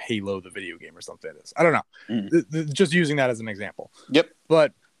world of Halo, the video game or something. It is. I don't Mm-hmm. know. Just using that as an example. Yep.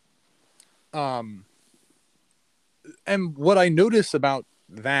 But um, and what I notice about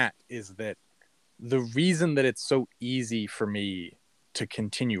that is that the reason that it's so easy for me to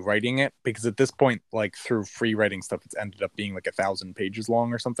continue writing it, because at this point, like through free writing stuff, it's ended up being like 1,000 pages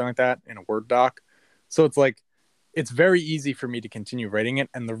long or something like that in a Word doc. So it's like it's very easy for me to continue writing it,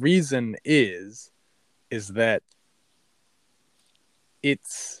 and the reason is that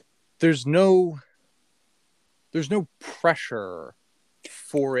it's there's no there's no pressure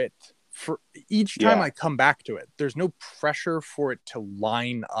for it. For each time Yeah. I come back to it, there's no pressure for it to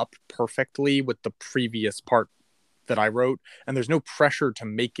line up perfectly with the previous part that I wrote, and there's no pressure to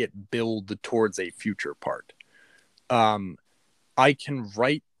make it build towards a future part. um I can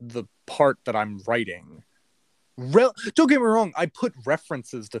write the part that I'm writing. Don't get me wrong, I put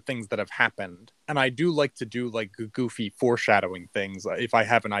references to things that have happened, and I do like to do like goofy foreshadowing things. If I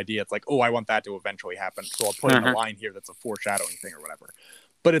have an idea, it's like, oh, I want that to eventually happen, so I'll put in a Hmm. line here that's a foreshadowing thing or whatever.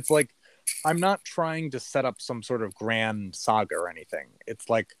 But it's like, I'm not trying to set up some sort of grand saga or anything. It's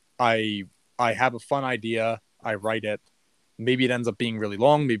like I have a fun idea, I write it. Maybe it ends up being really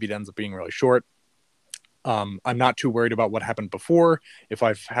long, maybe it ends up being really short. I'm not too worried about what happened before. If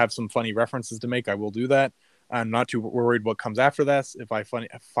I have some funny references to make, I will do that. I'm not too worried what comes after this. If I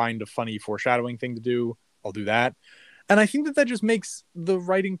find a funny foreshadowing thing to do, I'll do that. And I think that that just makes the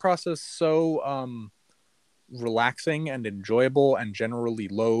writing process so relaxing and enjoyable and generally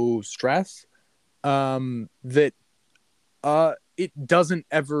low stress, that it doesn't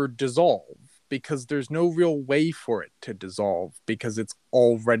ever dissolve, because there's no real way for it to dissolve, because it's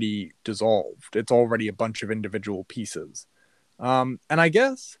already dissolved. It's already a bunch of individual pieces. And I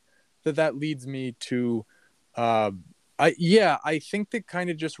guess that that leads me to, uh, I think that kind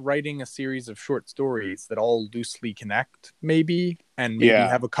of just writing a series of short stories that all loosely connect, maybe, and maybe Yeah.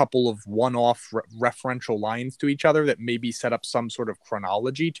 have a couple of one-off referential lines to each other that maybe set up some sort of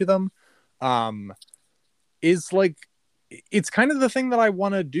chronology to them, um, is like, it's kind of the thing that I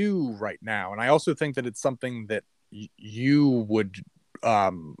want to do right now. And I also think that it's something that you would,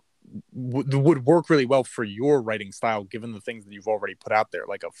 um, would work really well for your writing style, given the things that you've already put out there,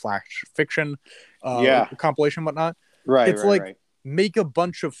 like a flash fiction Yeah. compilation, whatnot. Right. It's Right. like, Right. make a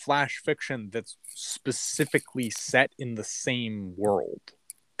bunch of flash fiction that's specifically set in the same world,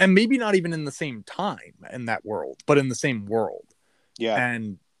 and maybe not even in the same time in that world, but in the same world, Yeah.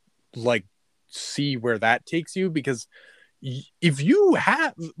 and like see where that takes you. Because if you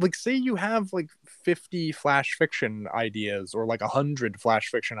have, like, say you have like 50 flash fiction ideas, or like 100 flash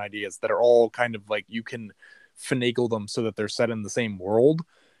fiction ideas that are all kind of like, you can finagle them so that they're set in the same world,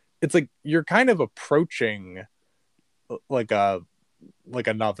 it's like you're kind of approaching like a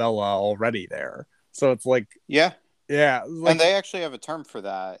novella already there. So it's like, Yeah. yeah, And like, they actually have a term for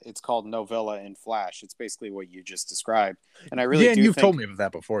that. It's called novella in flash. It's basically what you just described. And I really yeah, and do you've told think, me of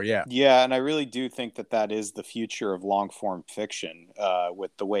that before, yeah. yeah, and I really do think that that is the future of long form fiction,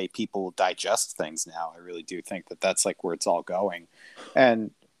 with the way people digest things now. I really do think that that's like where it's all going.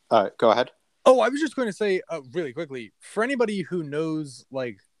 And go ahead. Oh, I was just going to say, really quickly, for anybody who knows,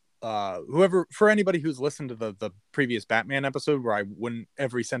 like, whoever, for anybody who's listened to the previous Batman episode, where I, when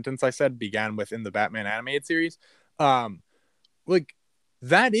every sentence I said began with "in the Batman animated series," um, like,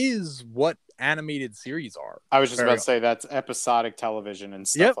 that is what animated series are. I was just about Very, to say that's episodic television and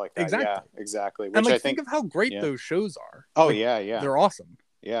stuff yep, like that. Yeah, exactly. exactly. And Which I like, think think, of how great yeah. those shows are. Oh, Like, yeah, yeah, they're awesome.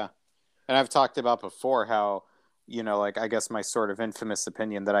 yeah. And I've talked about before how, like I guess my sort of infamous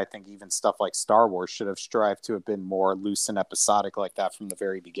opinion that I think even stuff like Star Wars should have strived to have been more loose and episodic like that from the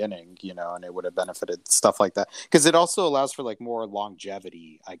very beginning, and it would have benefited stuff like that. Because it also allows for like more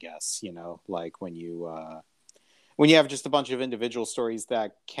longevity, I guess, like when you have just a bunch of individual stories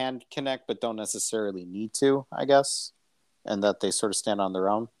that can connect but don't necessarily need to, I guess, and that they sort of stand on their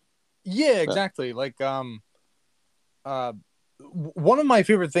own. Yeah, But exactly. Like, uh, one of my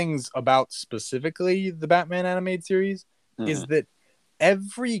favorite things about specifically the Batman animated series mhm. is that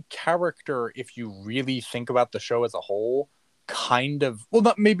every character, if you really think about the show as a whole, kind of, well,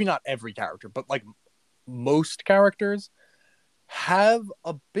 not, maybe not every character, but like most characters have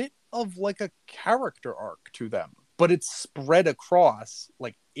a bit of like a character arc to them, but it's spread across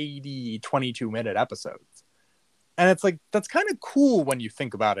like 80 22-minute episodes. And it's like, that's kind of cool when you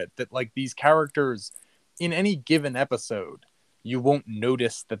think about it, that like these characters in any given episode, you won't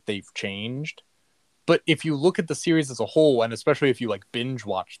notice that they've changed. But if you look at the series as a whole, and especially if you like binge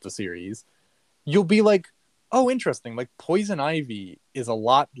watch the series, you'll be like, oh, interesting. Like, Poison Ivy is a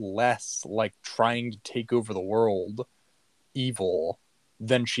lot less like trying to take over the world evil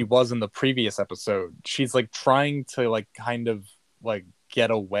than she was in the previous episode. She's like trying to like kind of like get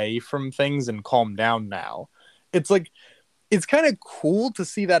away from things and calm down now. It's like, it's kind of cool to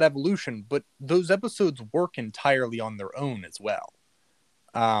see that evolution, but those episodes work entirely on their own as well.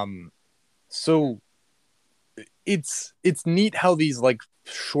 Um, so it's neat how these like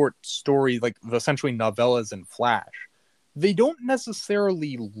short stories, like essentially novellas in Flash, they don't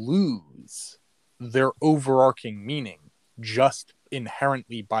necessarily lose their overarching meaning just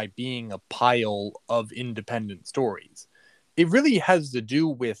inherently by being a pile of independent stories. it really has to do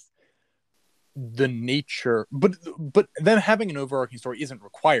with the nature, but then having an overarching story isn't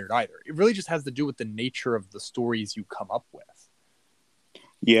required either. It really just has to do with the nature of the stories you come up with.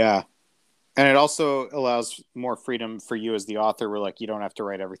 Yeah. And it also allows more freedom for you as the author, where like you don't have to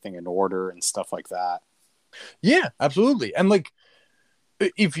write everything in order and stuff like that. Yeah, absolutely. And like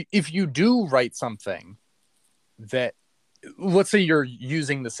if you do write something that, let's say you're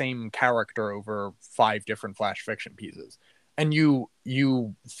using the same character over 5 different flash fiction pieces, and you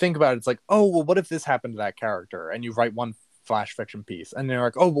think about it, it's like, oh well, what if this happened to that character, and you write one flash fiction piece, and then you're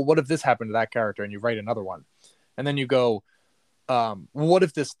like, oh well, what if this happened to that character, and you write another one, and then you go, what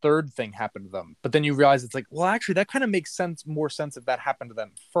if this third thing happened to them, but then you realize it's like, well, actually that kind of makes more sense if that happened to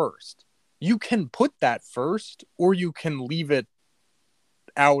them first. You can put that first, or you can leave it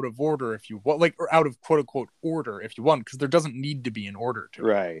out of order if you want, like, or out of quote unquote order if you want, because there doesn't need to be an order to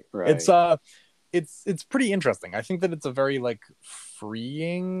it. Right, It's right. it's pretty interesting. I think that it's a very like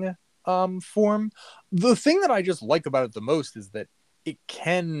freeing form. The thing that I just like about it the most is that it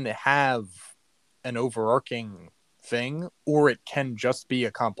can have an overarching thing, or it can just be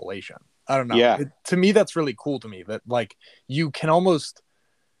a compilation. I don't know. Yeah. To me, that's really cool to me, that like you can almost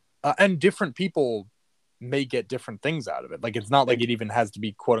and different people may get different things out of it. Like it's not like it even has to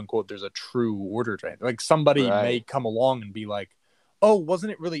be quote unquote there's a true order to it. Like somebody may Right. come along and be like, oh,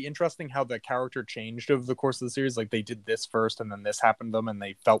 wasn't it really interesting how the character changed over the course of the series? Like they did this first and then this happened to them and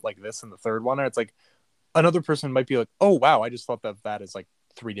they felt like this in the third one. And it's like another person might be like, oh wow, I just thought that is like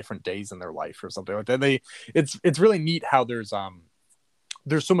 3 different days in their life or something like that. It's really neat how there's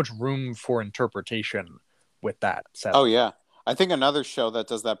so much room for interpretation with that Oh setup. yeah. I think another show that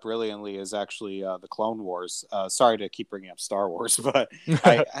does that brilliantly is actually the Clone Wars. Sorry to keep bringing up Star Wars, but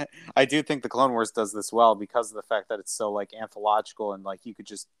I do think the Clone Wars does this well because of the fact that it's so like anthological and like you could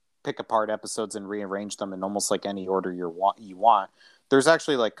just pick apart episodes and rearrange them in almost like any order you want. There's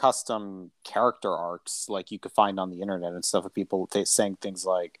actually like custom character arcs like you could find on the internet and stuff of people saying things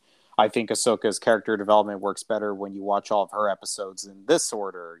like, I think Ahsoka's character development works better when you watch all of her episodes in this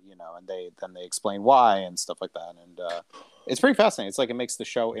order, and they explain why and stuff like that. And it's pretty fascinating. It's like it makes the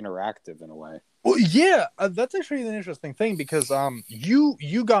show interactive in a way. Well, yeah, that's actually an interesting thing because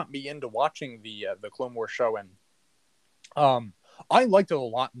you got me into watching the Clone Wars show, and I liked it a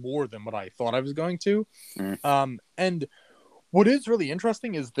lot more than what I thought I was going to. Mm. And what is really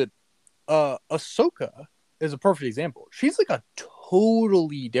interesting is that Ahsoka is a perfect example. She's like a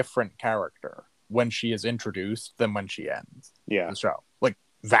totally different character when she is introduced than when she ends Yeah. the show. Like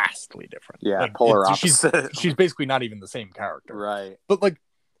vastly different. Yeah, Like polar opposite. she's basically not even the same character. Right. But like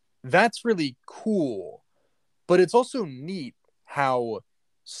that's really cool. But it's also neat how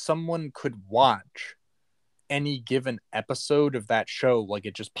someone could watch any given episode of that show, like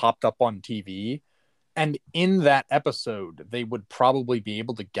it just popped up on TV. And in that episode, they would probably be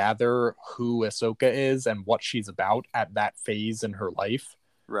able to gather who Ahsoka is and what she's about at that phase in her life.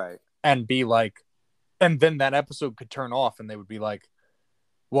 Right. And be like, and then that episode could turn off and they would be like,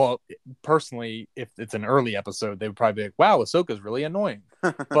 well, personally, if it's an early episode, they would probably be like, wow, Ahsoka's really annoying.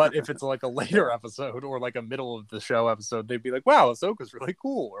 But if it's like a later episode or like a middle of the show episode, they'd be like, wow, Ahsoka's really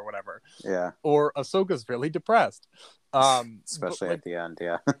cool or whatever. Yeah. Or Ahsoka's really depressed. Especially like, at the end,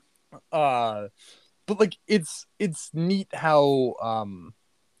 yeah. but like it's neat how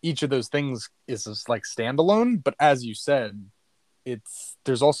each of those things is just like standalone. But as you said,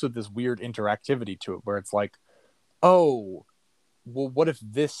 there's also this weird interactivity to it where it's like, oh, well, what if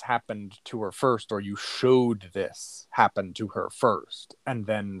this happened to her first, or you showed this happen to her first, and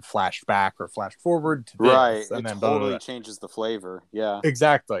then flashed back or flashed forward to Right. this, and It then blah, blah, totally blah. changes the flavor. Yeah.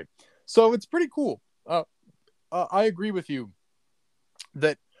 Exactly. So it's pretty cool. I agree with you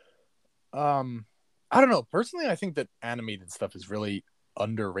that I don't know. Personally, I think that animated stuff is really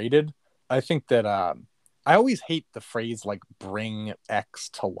underrated. I think that I always hate the phrase like bring X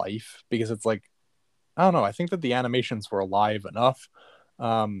to life because it's like, I don't know. I think that the animations were alive enough.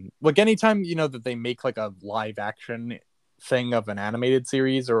 Like anytime, that they make like a live action thing of an animated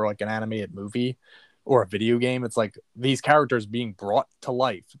series or like an animated movie or a video game, it's like these characters being brought to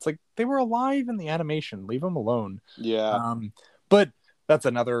life. It's like they were alive in the animation. Leave them alone. Yeah. But that's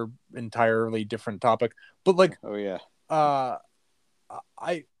another entirely different topic. But like, Oh yeah. uh,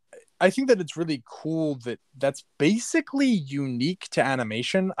 I I think that it's really cool that that's basically unique to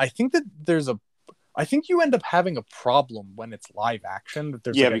animation. I think you end up having a problem when it's live action, that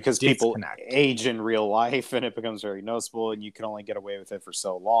there's Yeah, like a because people disconnect. age in real life and it becomes very noticeable and you can only get away with it for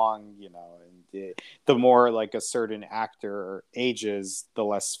so long, and the more like a certain actor ages, the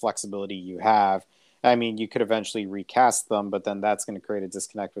less flexibility you have. I mean, you could eventually recast them, but then that's going to create a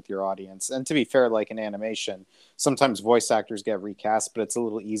disconnect with your audience. And to be fair, like in animation, sometimes voice actors get recast, but it's a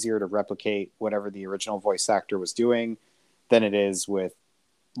little easier to replicate whatever the original voice actor was doing than it is with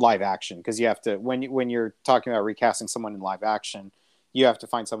live action, because you have to, when you're talking about recasting someone in live action, you have to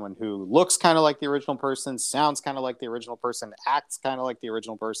find someone who looks kind of like the original person, sounds kind of like the original person, acts kind of like the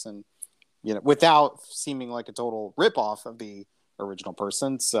original person, without seeming like a total ripoff of the original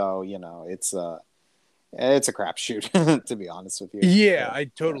person. So it's a crapshoot, to be honest with you. Yeah, But I yeah.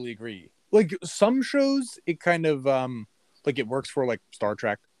 totally agree. Like some shows, it kind of like it works for like Star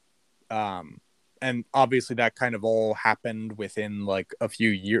Trek. Um and obviously that kind of all happened within like a few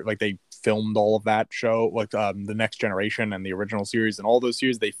years. Like they filmed all of that show, like the Next Generation and the original series and all those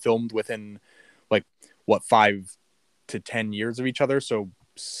series they filmed within like what 5 to 10 years of each other. So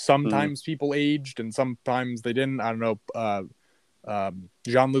Mm. sometimes people aged and sometimes they didn't. I don't know.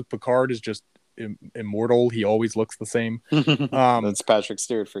 Jean-Luc Picard is just immortal. He always looks the same. Um, That's Patrick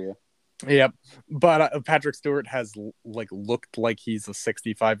Stewart for you. Yep, but Patrick Stewart has like looked like he's a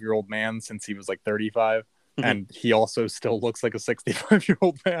 65-year-old man since he was like 35, and he also still looks like a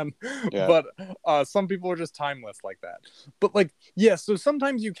 65-year-old man. Yeah. But some people are just timeless like that. But like, yeah, so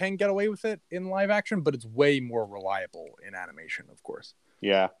sometimes you can get away with it in live action, but it's way more reliable in animation, of course.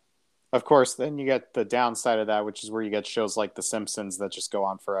 Yeah. Of course, then you get the downside of that, which is where you get shows like The Simpsons that just go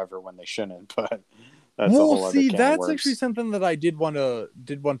on forever when they shouldn't. But that's a Well, whole other see, can of that's actually worms. something that I did want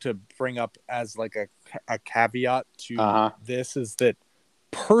to bring up as like a caveat Uh to huh. this is that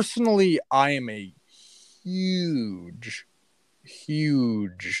personally, I am a huge,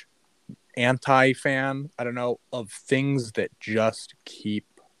 huge anti fan. I don't know of things that just keep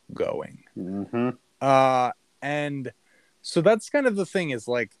going. Mm-hmm. And so that's kind of the thing is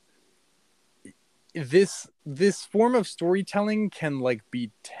like this form of storytelling can like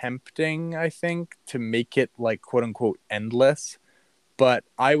be tempting, I think, to make it like quote unquote endless. But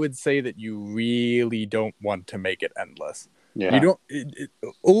I would say that you really don't want to make it endless. You Yeah. don't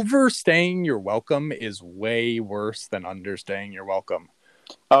overstaying your welcome is way worse than understaying your welcome.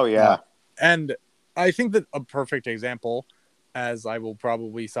 Oh Uh, yeah. and I think that a perfect example, as I will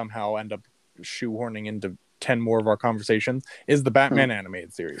probably somehow end up shoehorning into 10 more of our conversations, is the Batman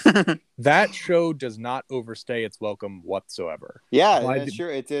animated series. That show does not overstay its welcome whatsoever. Yeah, By and the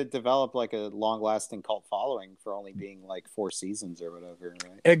sure, it did develop like a long-lasting cult following for only being like 4 seasons or whatever,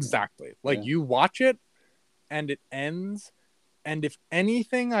 right? exactly. Like Yeah. you watch it and it ends, and if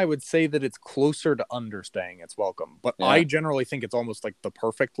anything, I would say that it's closer to understaying its welcome. But I Yeah. generally think it's almost like the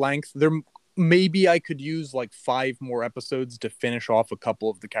perfect length. There maybe I could use like 5 more episodes to finish off a couple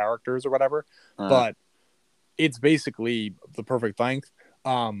of the characters or whatever, Uh, but it's basically the perfect length.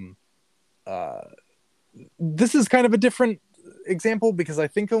 Um uh this is kind of a different example because I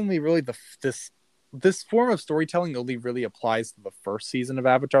think only really this form of storytelling only really applies to the first season of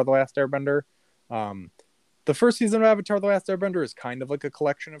Avatar: The Last Airbender. Um, the first season of Avatar: The Last Airbender is kind of like a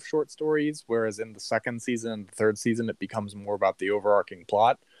collection of short stories, whereas in the second season and the third season, it becomes more about the overarching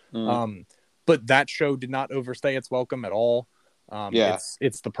plot. mm, Um, but that show did not overstay its welcome at all. yeah.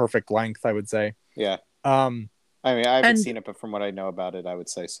 It's the perfect length, I would say. Yeah. Um, I mean, I haven't and seen it, but from what I know about it, I would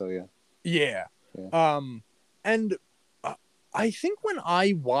say so. Yeah. yeah, Yeah. um, and uh, I think when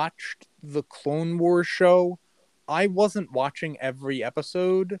I watched the Clone Wars show, I wasn't watching every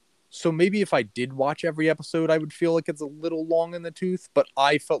episode. So maybe if I did watch every episode, I would feel like it's a little long in the tooth. But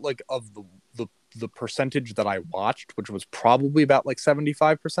I felt like of the percentage that I watched, which was probably about like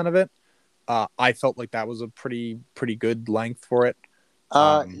 75% of it, I felt like that was a pretty good length for it.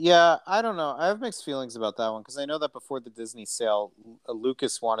 Um, Yeah, I don't know. I have mixed feelings about that one because I know that before the Disney sale,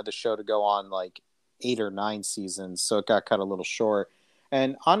 Lucas wanted the show to go on like 8 or 9 seasons, so it got cut a little short.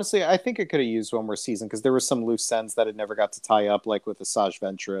 And honestly, I think it could have used one more season because there were some loose ends that it never got to tie up, like with Asajj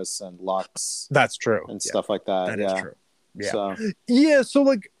Ventress and Lux that's true. and Yeah, stuff like that. that is Yeah. true. Yeah, So, yeah. So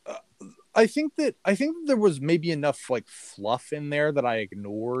like, I think that there was maybe enough like fluff in there that I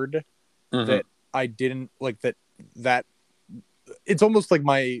ignored mhm. that I didn't like that it's almost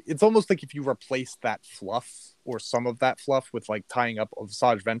like if you replace that fluff or some of that fluff with like tying up of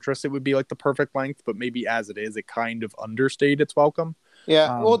Saj Ventress, it would be like the perfect length, but maybe as it is, it kind of understayed its welcome.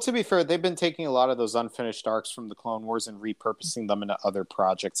 Yeah, well, Um to be fair, they've been taking a lot of those unfinished arcs from the Clone Wars and repurposing them into other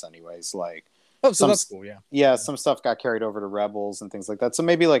projects, anyways. Like oh, so some, that's cool, yeah. yeah, Yeah. some stuff got carried over to Rebels and things like that. So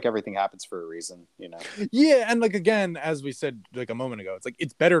maybe like everything happens for a reason. Yeah, and like again, as we said like a moment ago, it's like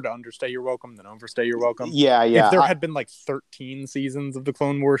it's better to understay your welcome than overstay your welcome. Yeah, If yeah, there had been like 13 seasons of the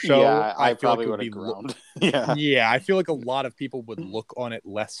Clone Wars show, yeah. I I feel like probably it would would have be groaned. Yeah, yeah, I feel like a lot of people would look on it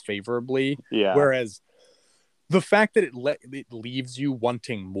less favorably. yeah, Whereas the fact that it leaves you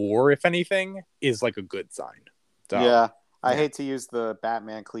wanting more, if anything, is like a good sign. So Yeah. I yeah. hate to use the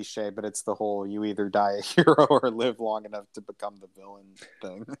Batman cliche, but it's the whole you either die a hero or live long enough to become the villain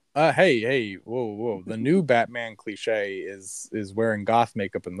thing. Hey, whoa. The new Batman cliche is wearing goth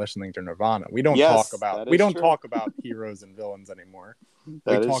makeup and listening to Nirvana. Yes, that We is don't true. talk about heroes and villains anymore. We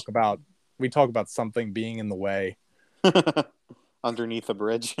That is talk about we talk about something being in the way. underneath a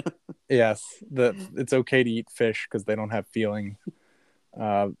bridge. Yes, it's okay to eat fish because they don't have feeling.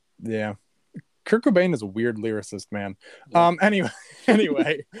 Uh, yeah. Kurt Cobain is a weird lyricist, man. Yeah. Anyway,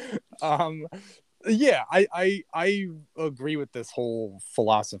 anyway, um, yeah, I agree with this whole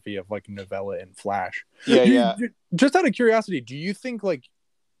philosophy of like novella and flash. Yeah, yeah. Just out of curiosity, do you think like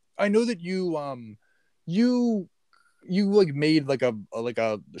I know that you like made like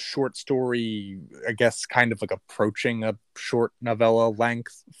a short story, I guess, kind of like approaching a short novella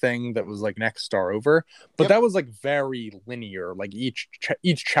length thing that was like Next Star Over, but Yep. that was like very linear. Like each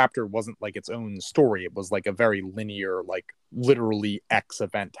chapter wasn't like its own story. It was like a very linear, like literally X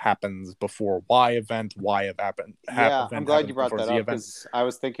event happens before Y event, Yeah, I'm event glad you happens brought before that Z up event. because I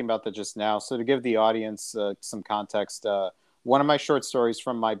was thinking about that just now. So, to give the audience some context, one of my short stories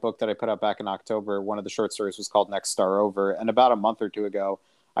from my book that I put out back in October, one of the short stories was called Next Star Over. And about a month or two ago,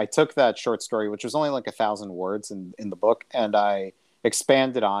 I took that short story, which was only like 1,000 words in the book, and I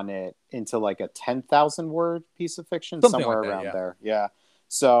expanded on it into like a 10,000 word piece of fiction, Something somewhere like that, around yeah. there. Yeah.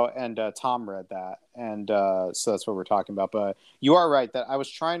 So, and Tom read that. And so that's what we're talking about. But you are right that I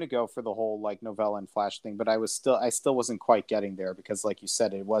was trying to go for the whole like novella and flash thing, but I still wasn't quite getting there because, like you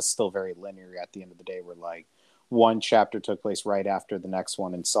said, it was still very linear at the end of the day, where like one chapter took place right after the next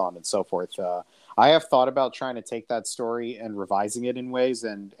one, and so on and so forth. I have thought about trying to take that story and revising it in ways,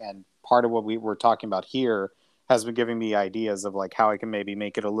 and part of what we were talking about here has been giving me ideas of like how I can maybe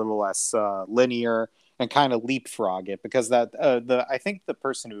make it a little less linear and kind of leapfrog it because that the I think the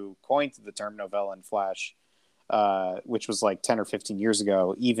person who coined the term novella and flash, which was like 10 or 15 years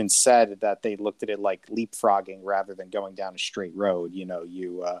ago, even said that they looked at it like leapfrogging rather than going down a straight road. You know,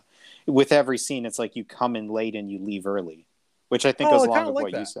 with every scene, it's like you come in late and you leave early, which I think Oh, goes I kind along of with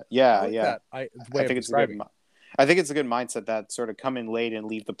like what you that. said. I Yeah, like yeah. that. I Way of think it's a good. describing it. I think it's a good mindset that sort of come in late and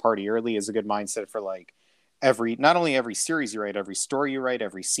leave the party early is a good mindset for like every not only every series you write, every story you write,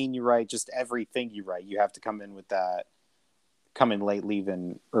 every scene you write, just everything you write. You have to come in with that come in late, leave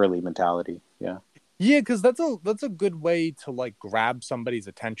in early mentality. Yeah. Yeah, because that's a good way to like grab somebody's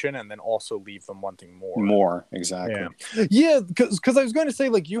attention and then also leave them wanting more. More Yeah, exactly. yeah, because I was going to say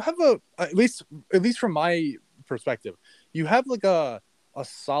like you have at least from my perspective, you have like a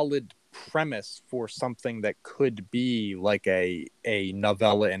solid premise for something that could be like a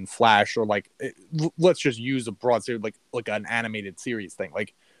novella in Flash or like let's just use a broad series like an animated series thing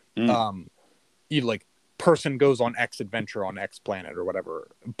like Mm, um you like person goes on X adventure on X planet or whatever,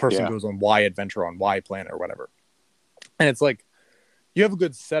 person yeah. goes on Y adventure on Y planet or whatever, and it's like you have a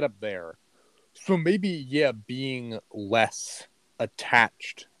good setup there. So maybe yeah, being less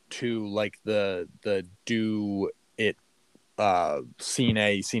attached to like the do it scene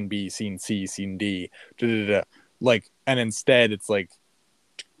A, scene B, scene C, scene D, da, da, da, like, and instead it's like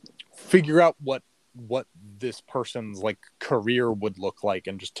figure out what this person's like career would look like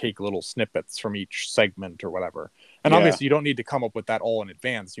and just take little snippets from each segment or whatever. And Yeah. obviously you don't need to come up with that all in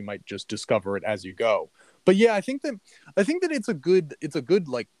advance. You might just discover it as you go. But yeah, I think that it's a good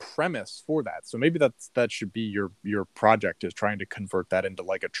like premise for that. So maybe that should be your project is trying to convert that into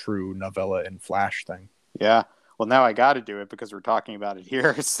like a true novella in Flash thing. Yeah. Well, now I got to do it because we're talking about it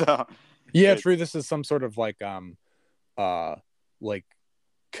here. So Yeah, it's true. This is some sort of uh like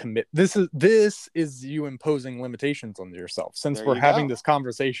commit this is you imposing limitations on yourself. Since there we're you having go. this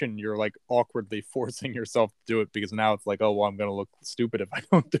conversation, you're like awkwardly forcing yourself to do it because now it's like, oh well, I'm gonna look stupid if I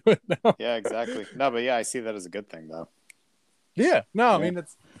don't do it now. Yeah, exactly. No, but yeah, I see that as a good thing though. Yeah, no, I Yeah. mean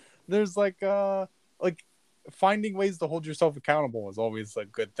it's there's like finding ways to hold yourself accountable is always a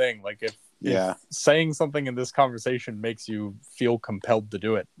good thing. Like if Yeah. saying something in this conversation makes you feel compelled to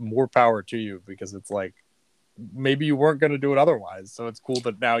do it, more power to you because it's like maybe you weren't going to do it otherwise. So it's cool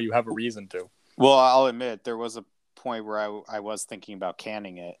that now you have a reason to. Well, I'll admit there was a point where I was thinking about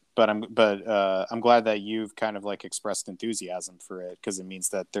canning it, but I'm glad that you've kind of like expressed enthusiasm for it because it means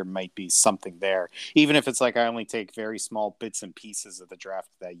that there might be something there, even if it's like I only take very small bits and pieces of the draft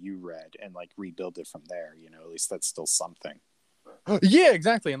that you read and like rebuild it from there. You know, at least that's still something. Yeah,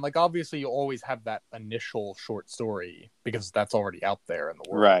 exactly. And like obviously you always have that initial short story because that's already out there in the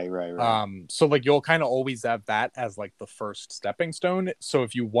world. Right, right, right. So like you'll kind of always have that as like the first stepping stone. So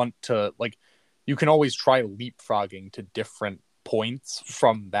if you want to like you can always try leapfrogging to different points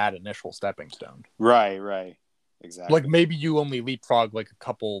from that initial stepping stone. Right, right. Like exactly. maybe you only leapfrog like a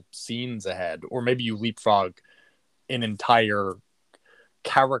couple scenes ahead, or maybe you leapfrog an entire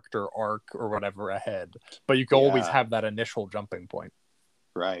character arc or whatever ahead, but you can always Yeah, have that initial jumping point.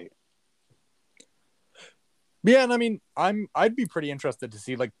 right. Yeah, and I mean, I'd be pretty interested to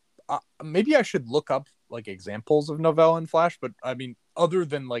see like maybe I should look up like examples of novella and Flash, but I mean, other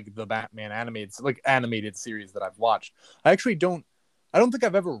than like the Batman animated series that I've watched, I actually don't. I don't think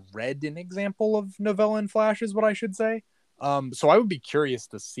I've ever read an example of novella and Flash, is what I should say. So I would be curious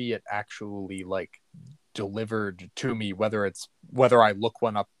to see it actually like delivered to me, whether I look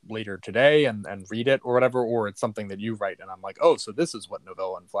one up later today and read it or whatever, or it's something that you write and I'm like, oh, so this is what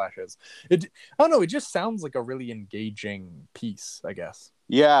novella and Flash is. I don't know, it just sounds like a really engaging piece, I guess.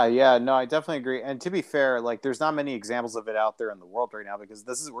 Yeah, yeah, no, I definitely agree. And to be fair, like there's not many examples of it out there in the world right now because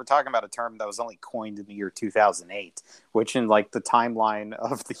this is we're talking about a term that was only coined in the year 2008, which in like the timeline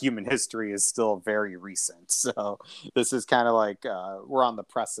of the human history is still very recent. So this is kind of like we're on the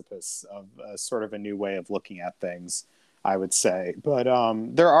precipice of sort of a new way of looking at things, I would say. But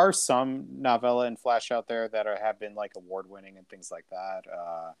there are some novella and Flash out there that have been like award winning and things like that.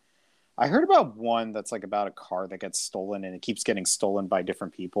 I heard about one that's like about a car that gets stolen and it keeps getting stolen by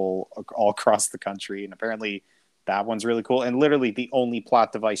different people all across the country. And apparently that one's really cool. And literally the only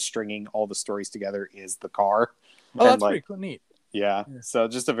plot device stringing all the stories together is the car. Oh, And that's like, pretty cool, neat. yeah. Yeah. So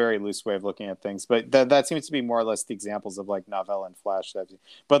just a very loose way of looking at things. But that seems to be more or less the examples of like novella and Flash.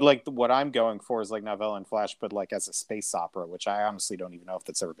 But like what I'm going for is like novella and Flash, but like as a space opera, which I honestly don't even know if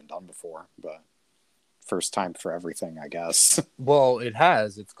that's ever been done before. But first time for everything, I guess. Well, it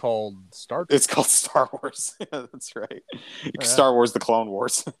has. It's called Star Trek. It's called Star Wars. Yeah, that's right. Yeah. Star Wars: The Clone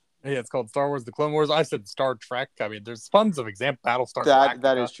Wars. Yeah, it's called Star Wars: The Clone Wars. I said Star Trek. I mean, there's tons of example. Battlestar That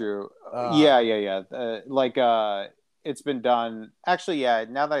Galactica. is true. Uh, Yeah, yeah, yeah. It's been done. Actually, yeah.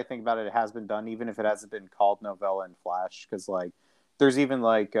 Now that I think about it, it has been done, even if it hasn't been called novella and Flash, because like there's even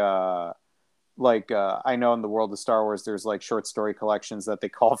I know in the world of Star Wars, there's like short story collections that they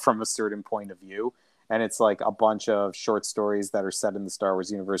call from a certain point of view, and it's like a bunch of short stories that are set in the Star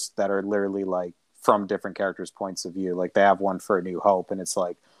Wars universe that are literally like from different characters' points of view. Like they have one for A New Hope, and it's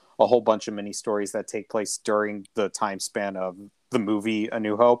like a whole bunch of mini stories that take place during the time span of the movie A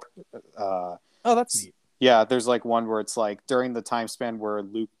New Hope. Uh, oh, that's neat. yeah, there's like one where it's like during the time span where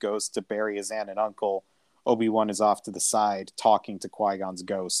Luke goes to bury his aunt and uncle, Obi-Wan is off to the side talking to Qui-Gon's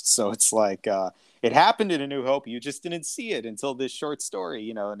ghost. So it's like it happened in A New Hope, you just didn't see it until this short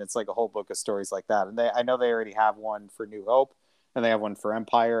story, and it's like a whole book of stories like that. And I know they already have one for New Hope and they have one for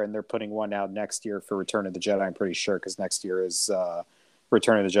Empire, and they're putting one out next year for Return of the Jedi, I'm pretty sure, because next year is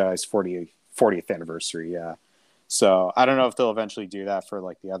Return of the Jedi's 40th anniversary, yeah. So I don't know if they'll eventually do that for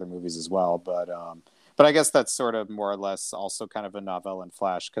like the other movies as well, but I guess that's sort of more or less also kind of a novella and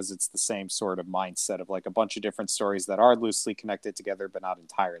Flash because it's the same sort of mindset of like a bunch of different stories that are loosely connected together but not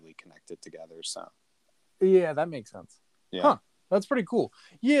entirely connected together. So Yeah, that makes sense. yeah, Huh. That's pretty cool.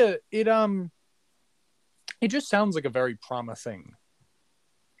 Yeah, it just sounds like a very promising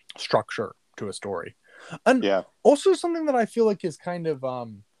structure to a story. And yeah, also something that I feel like is kind of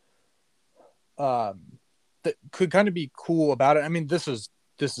um that could kind of be cool about it. I mean, this is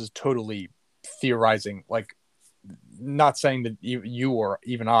totally theorizing, like not saying that you or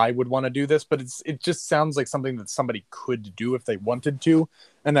even I would want to do this, but it just sounds like something that somebody could do if they wanted to,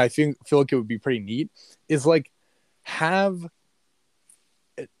 and I feel like it would be pretty neat. Is like have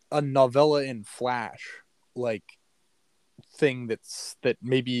a novella in Flash, like thing that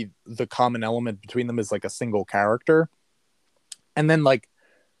maybe the common element between them is like a single character, and then like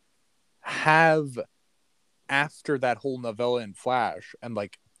have after that whole novella in Flash and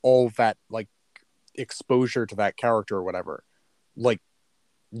like all that like exposure to that character or whatever, like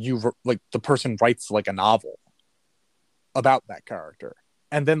like the person writes like a novel about that character,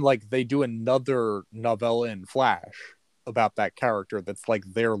 and then like they do another novella in Flash about that character that's like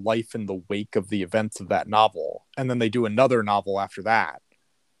their life in the wake of the events of that novel, and then they do another novel after that.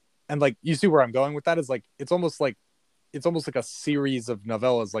 And like you see where I'm going with that is like it's almost like a series of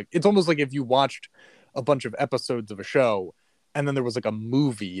novellas. Like it's almost like if you watched a bunch of episodes of a show and then there was like a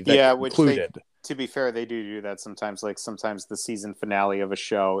movie that yeah. Which they, concluded. to be fair, they do that sometimes. Like sometimes the season finale of a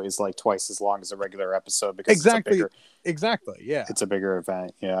show is like twice as long as a regular episode because Exactly. Exactly. Yeah. it's a bigger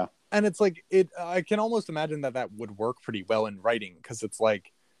event. Yeah, And it's like I can almost imagine that would work pretty well in writing, because it's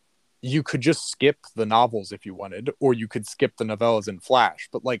like you could just skip the novels if you wanted, or you could skip the novellas in Flash.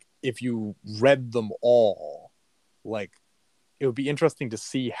 But like if you read them all, like it would be interesting to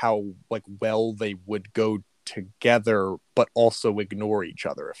see how like well they would go together but also ignore each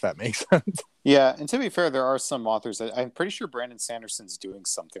other, if that makes sense. Yeah, and to be fair, there are some authors that I'm pretty sure Brandon Sanderson's doing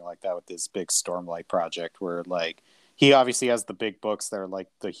something like that with this big Stormlight project, where like he obviously has the big books that are like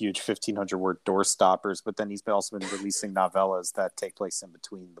the huge 1,500 word door stoppers, but then he's also been releasing novellas that take place in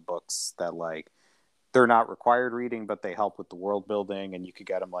between the books that like they're not required reading, but they help with the world building, and you could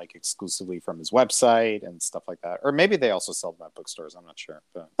get them like exclusively from his website and stuff like that. Or maybe they also sell them at bookstores. I'm not sure,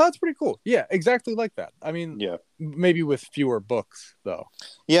 but That's pretty cool. Yeah, exactly like that. I mean, yeah, maybe with fewer books though.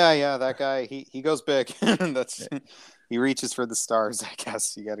 yeah. That guy, he goes big. That's he reaches for the stars. I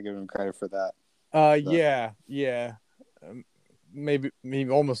guess you got to give him credit for that. But Yeah. Um, maybe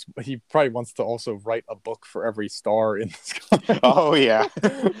almost he probably wants to also write a book for every star in the sky. oh yeah,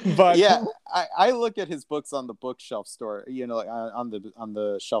 But yeah. I look at his books on the bookshelf store, you know, like on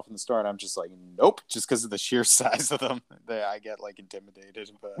the shelf in the store, and I'm just like, nope, just because of the sheer size of them, I get like intimidated.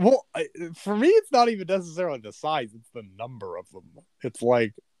 But well, for me, it's not even necessarily the size; it's the number of them. It's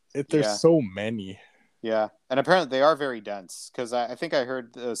like there's yeah, so many. yeah, and apparently they are very dense because I think I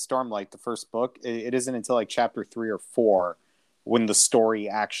heard Stormlight, the first book, it isn't until like chapter 3 or 4 when the story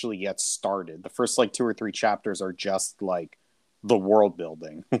actually gets started. The first like 2 or 3 chapters are just like the world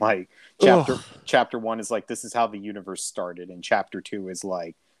building. Like chapter Ugh, chapter 1 is like this is how the universe started, and chapter 2 is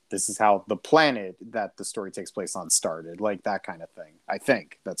like this is how the planet that the story takes place on started. Like that kind of thing. I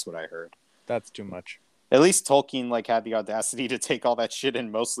think that's what I heard. that's too much. At least Tolkien like had the audacity to take all that shit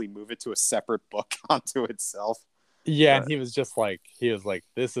and mostly move it to a separate book onto itself. Yeah, and But he was like,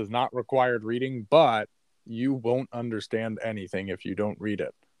 this is not required reading, but you won't understand anything if you don't read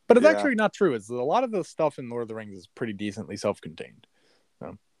it. But it's yeah. actually not true. It's a lot of the stuff in Lord of the Rings is pretty decently self-contained.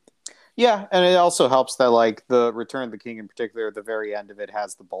 So Yeah, and it also helps that like the Return of the King in particular, the very end of it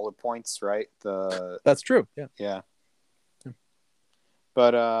has the bullet points, right? The that's true. Yeah. yeah.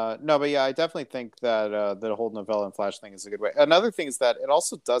 But no, but yeah, I definitely think that the whole novella and Flash thing is a good way. Another thing is that it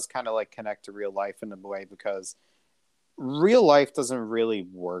also does kind of like connect to real life in a way because real life doesn't really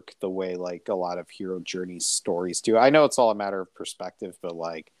work the way like a lot of hero journey stories do. I know it's all a matter of perspective, but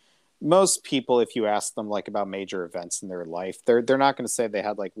like most people, if you ask them like about major events in their life, they're not going to say they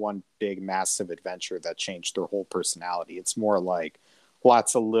had like one big massive adventure that changed their whole personality. It's more like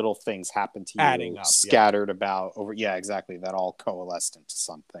lots of little things happen to Adding you up. Yeah. scattered about over, yeah, exactly, that all coalesced into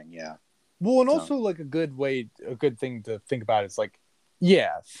something. Yeah. Well, and So also like a good thing to think about is like,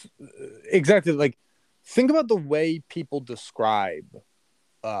 yeah, exactly. Like, think about the way people describe,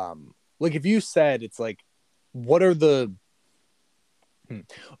 like if you said it's like, what are the,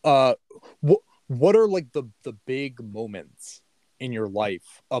 uh, what are like the big moments in your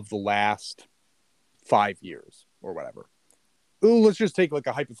life of the last 5 years or whatever? Ooh, let's just take like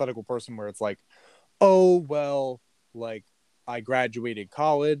a hypothetical person where it's like, oh well, like I graduated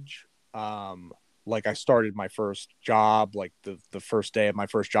college, like I started my first job, like the first day of my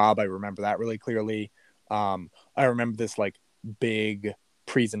first job, I remember that really clearly. I remember this like big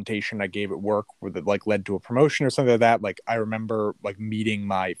presentation I gave at work where that like led to a promotion or something like that. Like I remember like meeting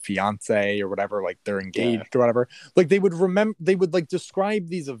my fiance or whatever, like they're yeah, engaged or whatever. Like they would like describe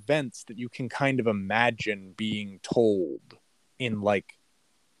these events that you can kind of imagine being told in like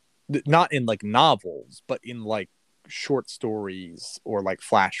not in like novels, but in like short stories or like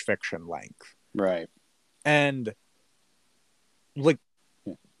flash fiction length. right. And like,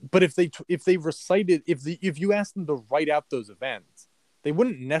 Yeah. but if they recited if you asked them to write out those events, they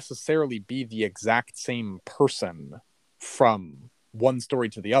wouldn't necessarily be the exact same person from one story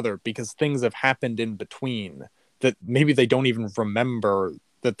to the other because things have happened in between that maybe they don't even remember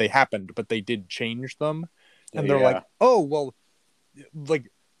that they happened, but they did change them. And they're like, Yeah. oh well,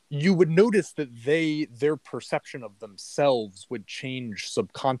 like you would notice that their perception of themselves would change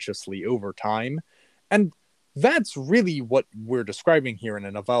subconsciously over time, and that's really what we're describing here in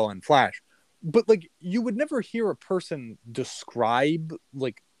a novella and Flash. But like you would never hear a person describe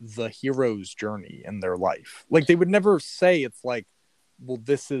like the hero's journey in their life. Like they would never say it's like, well,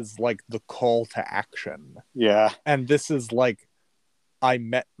 this is like the call to action, Yeah. and this is like I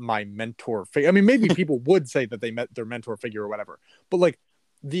met my mentor figure. I mean, maybe people would say that they met their mentor figure or whatever, but like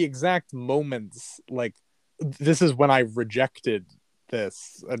the exact moments, like this is when I rejected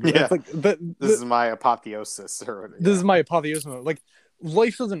this. And it's Yeah. like This is my apotheosis or this is yeah. my apotheosis. Like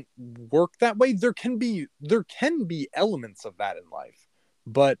life doesn't work that way. There can be elements of that in life,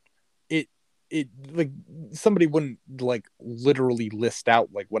 but it it like somebody wouldn't like literally list out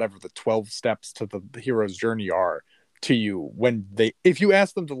like whatever the 12 steps to the hero's journey are to you when they if you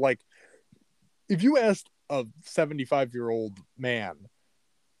ask them to like if you asked a 75-year-old man,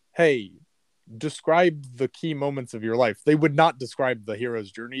 hey, describe the key moments of your life, they would not describe the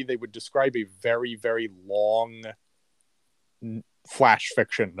hero's journey. They would describe a very, very long flash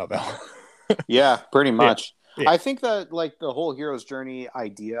fiction novella. Yeah, pretty Yeah, much. yeah, I think that like the whole hero's journey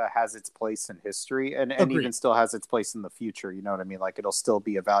idea has its place in history and even agreed. still has its place in the future. You know what I mean? Like it'll still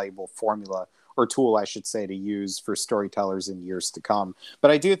be a valuable formula or tool, I should say, to use for storytellers in years to come.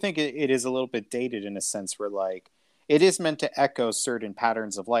 But I do think it is a little bit dated in a sense where like it is meant to echo certain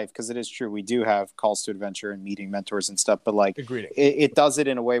patterns of life because it is true we do have calls to adventure and meeting mentors and stuff, but like Agreed. it does it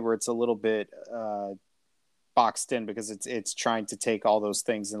in a way where it's a little bit boxed in because it's trying to take all those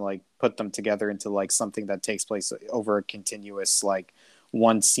things and like put them together into like something that takes place over a continuous like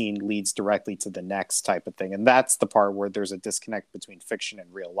one scene leads directly to the next type of thing. And that's the part where there's a disconnect between fiction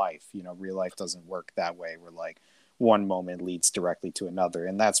and real life. You know, real life doesn't work that way where like one moment leads directly to another.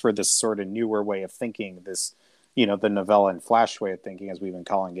 And that's where this sort of newer way of thinking, this, you know, the novella and flash way of thinking, as we've been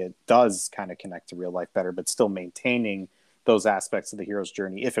calling it, does kind of connect to real life better, but still maintaining those aspects of the hero's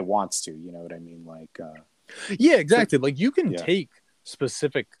journey if it wants to, you know what I mean? Like, Yeah, so exactly. Like you can yeah, take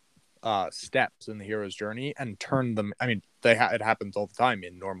specific steps in the hero's journey and turn them. I mean, it happens all the time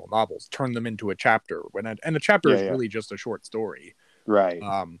in normal novels. Turn them into a chapter and a chapter yeah, is yeah, really just a short story. right,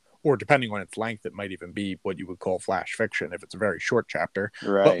 Or depending on its length, it might even be what you would call flash fiction if it's a very short chapter. But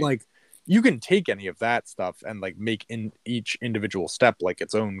right, like you can take any of that stuff and like make in each individual step like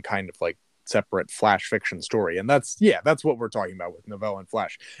its own kind of like separate flash fiction story. And that's what we're talking about with novella and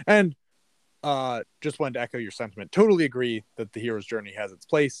flash. And just wanted to echo your sentiment. Totally agree that the hero's journey has its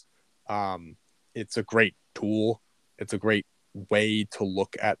place. Um, it's a great tool. It's a great way to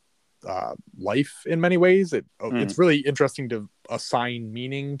look at life in many ways. mm, It's really interesting to assign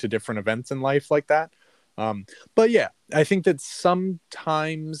meaning to different events in life like that. But yeah, I think that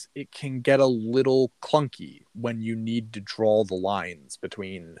sometimes it can get a little clunky when you need to draw the lines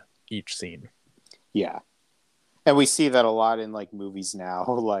between each scene. yeah. And we see that a lot in like movies now,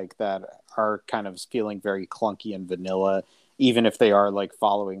 like that are kind of feeling very clunky and vanilla, even if they are like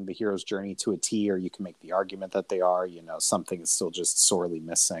following the hero's journey to a T, or you can make the argument that they are, you know, something is still just sorely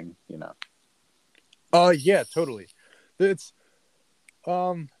missing, you know. Yeah, totally. It's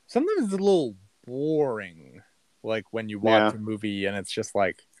sometimes it's a little boring, like when you watch Yeah. a movie and it's just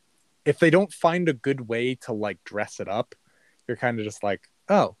like if they don't find a good way to like dress it up, you're kind of just like,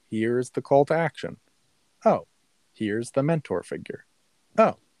 oh, here's the call to action. Oh, here's the mentor figure.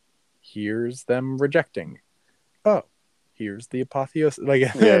 Oh, here's them rejecting. Oh, here's the apotheosis. Like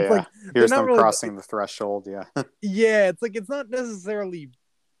Yeah, it's yeah. like they're Here's not them really. crossing the threshold, yeah. Yeah, it's like it's not necessarily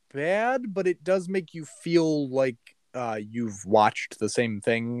bad, but it does make you feel like you've watched the same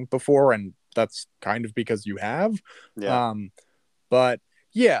thing before, and that's kind of because you have. Yeah. Um, but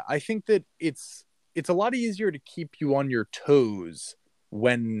yeah, I think that it's a lot easier to keep you on your toes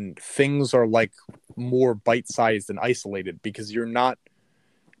when things are like more bite-sized and isolated because you're not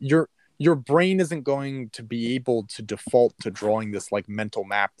your your brain isn't going to be able to default to drawing this like mental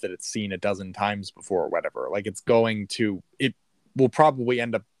map that it's seen a dozen times before or whatever. Like it will probably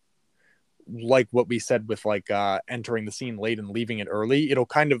end up like what we said with like entering the scene late and leaving it early. It'll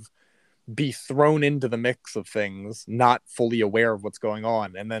kind of be thrown into the mix of things, not fully aware of what's going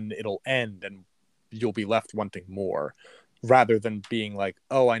on, and then it'll end and you'll be left wanting more rather than being like,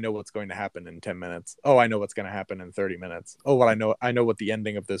 oh, I know what's going to happen in 10 minutes. Oh, I know what's going to happen in 30 minutes. Oh, what I know what the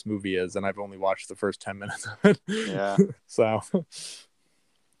ending of this movie is, and I've only watched the first 10 minutes of Yeah. it. So,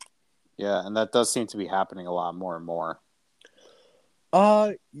 Yeah, and that does seem to be happening a lot more and more.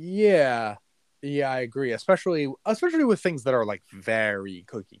 yeah. Yeah, I agree. Especially with things that are like very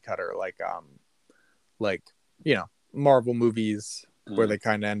cookie cutter, like you know Marvel movies where Mm. they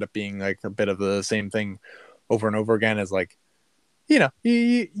kind of end up being like a bit of the same thing over and over again as like you know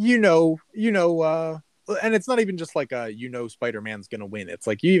and it's not even just like Spider-Man's gonna win. It's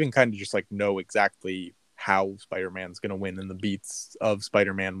like you even kind of just like know exactly how Spider-Man's gonna win and the beats of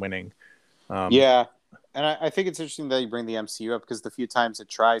Spider-Man winning. um Yeah, and I think it's interesting that you bring the MCU up because the few times it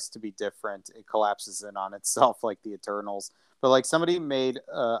tries to be different, it collapses in on itself, like the Eternals. But like somebody made,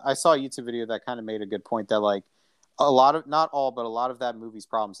 I saw a YouTube video that kind of made a good point that like a lot of, not all, but a lot of that movie's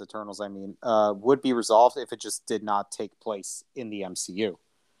problems, Eternals, I mean, would be resolved if it just did not take place in the MCU.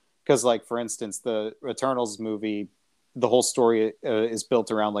 Because like for instance the Eternals movie, the whole story is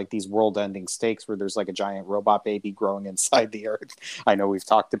built around like these world-ending stakes where there's like a giant robot baby growing inside the earth. I know we've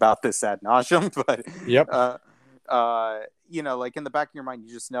talked about this ad nauseum, but yep. uh, you know, like in the back of your mind,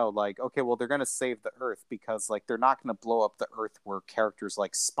 you just know, like, okay, well, they're gonna save the Earth because like they're not gonna blow up the Earth where characters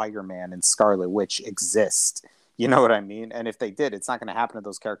like Spider-Man and Scarlet Witch exist. You know what I mean? And if they did, it's not gonna happen to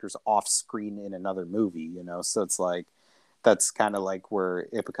those characters off screen in another movie. You know, so it's like that's kind of like where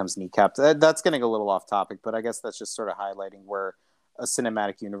it becomes kneecapped. That's getting a little off topic, but I guess that's just sort of highlighting where a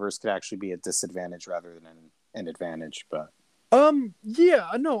cinematic universe could actually be a disadvantage rather than an advantage. But Yeah,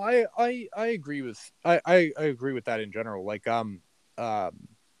 no, I agree with I agree with that in general. Like um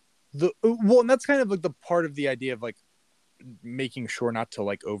the well, and that's kind of like the part of the idea of like making sure not to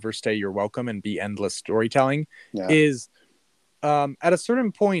like overstay your welcome and be endless storytelling Yeah. is at a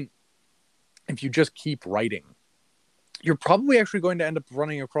certain point, if you just keep writing, you're probably actually going to end up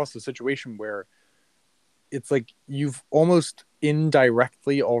running across a situation where it's like you've almost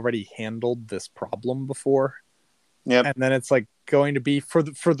indirectly already handled this problem before, Yep. and then it's like going to be for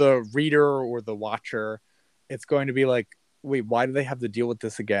the reader or the watcher, it's going to be like, wait, why do they have to deal with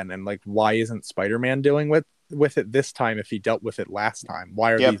this again? And like, why isn't Spider-Man dealing with it this time if he dealt with it last time?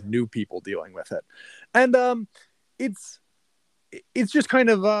 Why are these Yep. new people dealing with it? And it's it's just kind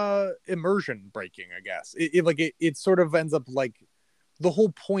of immersion breaking, I guess. It sort of ends up like the whole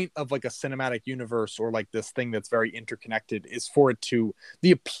point of like a cinematic universe or like this thing that's very interconnected is for it to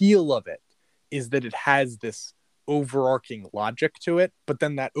the appeal of it is that it has this overarching logic to it, but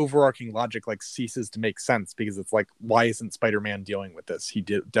then that overarching logic like ceases to make sense because it's like, why isn't Spider-Man dealing with this? He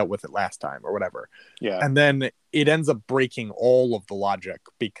dealt with it last time or whatever. Yeah. And then it ends up breaking all of the logic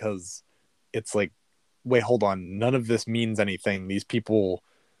because it's like, wait, hold on, none of this means anything. These people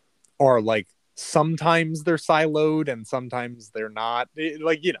are like, sometimes they're siloed and sometimes they're not.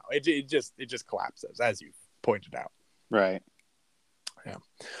 It just collapses, as you pointed out. Right. Yeah,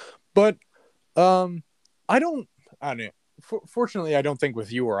 but um i don't I don't know. Fortunately, I don't think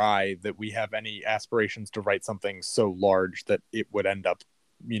with you or I that we have any aspirations to write something so large that it would end up,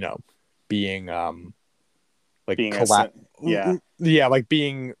 you know, being like Being a collapse. yeah. Yeah, like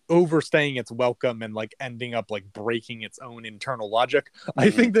being overstaying its welcome and like ending up like breaking its own internal logic. I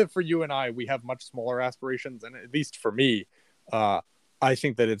Hmm. think that for you and I, we have much smaller aspirations, and at least for me, uh I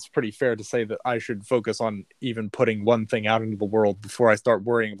think that it's pretty fair to say that I should focus on even putting one thing out into the world before I start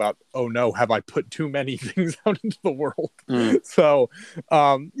worrying about, oh no, have I put too many things out into the world? Mm. So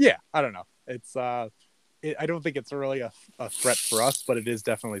yeah, I don't know. I don't think it's really a threat for us, but it is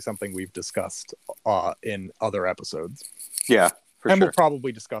definitely something we've discussed in other episodes, Yeah, for and we'll sure.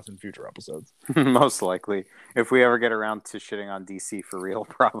 probably discuss in future episodes. Most likely, if we ever get around to shitting on DC for real,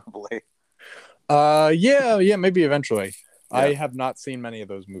 probably. Yeah, yeah, maybe eventually. Yeah. I have not seen many of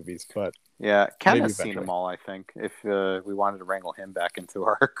those movies, but Yeah, Ken maybe has seen eventually. them all. I think if we wanted to wrangle him back into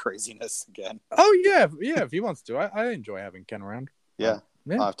our craziness again. Oh yeah, yeah. If he wants to, I enjoy having Ken around. But Yeah,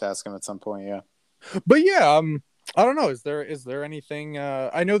 yeah, I'll have to ask him at some point. Yeah. but yeah. I don't know. Is there anything?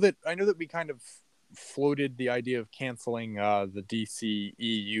 I know that we kind of floated the idea of canceling the DC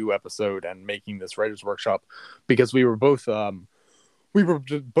EU episode and making this writers workshop because we were both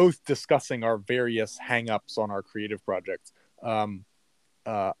discussing our various hangups on our creative projects. Um,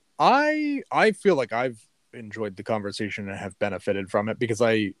 I feel like I've enjoyed the conversation and have benefited from it because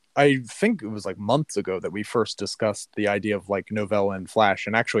I think it was like months ago that we first discussed the idea of like novella and flash,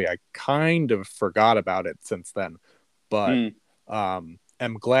 and actually I kind of forgot about it since then, but Mm.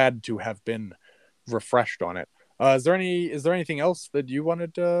 am glad to have been refreshed on it. Is there anything else that you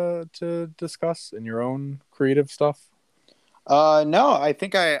wanted to discuss in your own creative stuff? No, I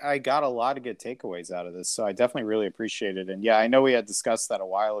think I got a lot of good takeaways out of this, so I definitely really appreciate it. And yeah, I know we had discussed that a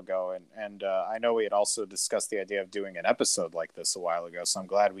while ago, and I know we had also discussed the idea of doing an episode like this a while ago. So I'm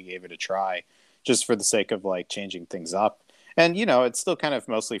glad we gave it a try, just for the sake of like changing things up. And you know, it's still kind of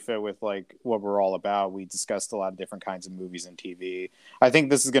mostly fit with like what we're all about. We discussed a lot of different kinds of movies and TV. I think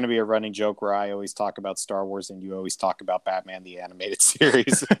this is going to be a running joke where I always talk about Star Wars and you always talk about Batman the animated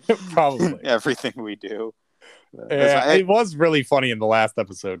series. Probably. Everything we do. That's Yeah, my, it was really funny in the last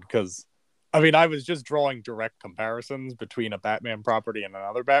episode because, I mean, I was just drawing direct comparisons between a Batman property and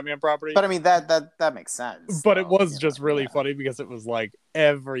another Batman property, but I mean that makes sense but it though. was You know, just really yeah. funny because it was like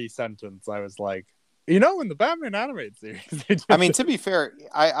every sentence I was like, you know, in the Batman animated series, they I did mean, this. to be fair,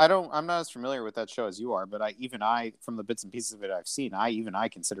 I don't I'm not as familiar with that show as you are, but I from the bits and pieces of it I've seen, I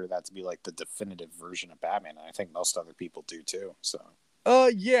consider that to be like the definitive version of Batman, and I think most other people do too. So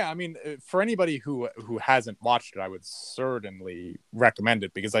Yeah, I mean, for anybody who hasn't watched it, I would certainly recommend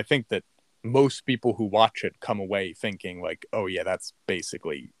it because I think that most people who watch it come away thinking like, oh yeah, that's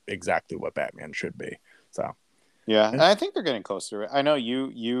basically exactly what Batman should be. So yeah, and yeah. I think they're getting closer to it. I know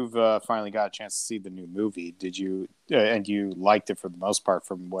you've finally got a chance to see the new movie. Did you? And you liked it for the most part,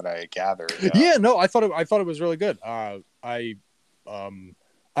 from what I gathered. Yeah, no, I thought it was really good. Um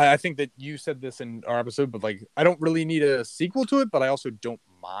I think that you said this in our episode, but like I don't really need a sequel to it, but I also don't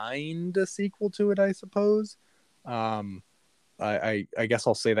mind a sequel to it, I suppose. Um I guess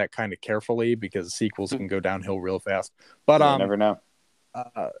I'll say that kind of carefully because sequels can go downhill real fast. But You never know.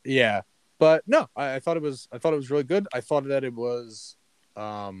 yeah. But no, I thought it was really good. I thought that it was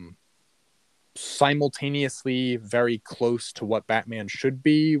um simultaneously very close to what Batman should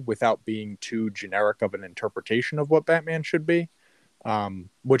be without being too generic of an interpretation of what Batman should be,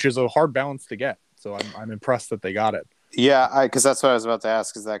 which is a hard balance to get. So I'm impressed that they got it. Yeah, because that's what I was about to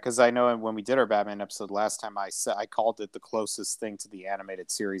ask. Is that because I know when we did our Batman episode last time, I called it the closest thing to the animated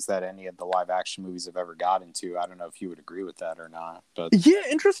series that any of the live action movies have ever gotten to. I don't know if you would agree with that or not, but Yeah,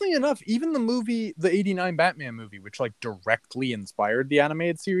 interestingly enough, even the '89 Batman movie, which like directly inspired the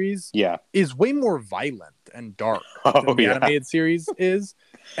animated series, yeah. is way more violent and dark Oh than the yeah, animated series is.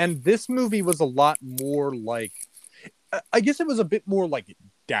 And this movie was a lot more like, I guess it was a bit more like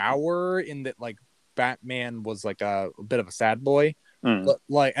dour in that like Batman was like a bit of a sad boy. mm, But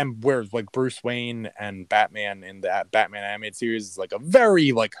like, and whereas like Bruce Wayne and Batman in that Batman animated series is like a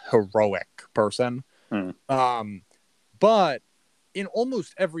very like heroic person. mm. Um, but in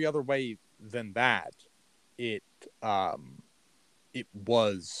almost every other way than that, it um it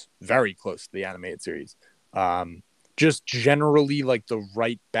was very close to the animated series. Just generally like the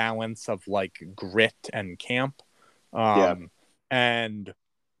right balance of like grit and camp. Yeah, And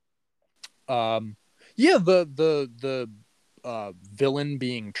yeah, the villain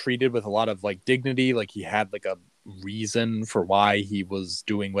being treated with a lot of like dignity, like he had like a reason for why he was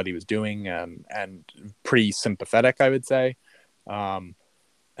doing what he was doing, and pretty sympathetic, I would say. Um,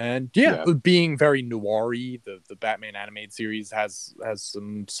 and yeah, yeah, being very noir-y, the Batman animated series has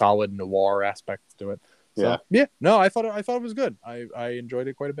some solid noir aspects to it. yeah. So yeah, no, I thought it was good. I enjoyed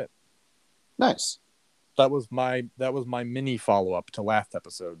it quite a bit. Nice. That was my mini follow-up to last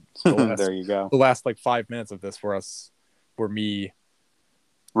episode. There you go. The last like 5 minutes of this were me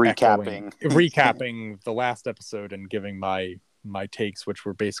Recapping. recapping the last episode and giving my takes, which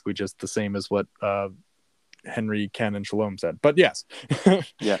were basically just the same as what Henry, Ken, and Shalom said. But yes.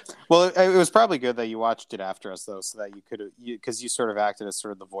 Yeah. Well, it was probably good that you watched it after us, though, so that you could, because you sort of acted as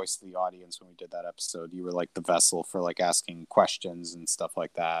sort of the voice of the audience when we did that episode. You were like the vessel for like asking questions and stuff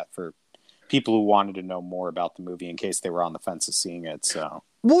like that for people who wanted to know more about the movie in case they were on the fence of seeing it. So,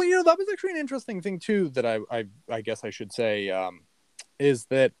 Well, that was actually an interesting thing too that I guess I should say, is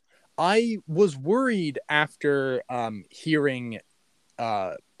that I was worried after hearing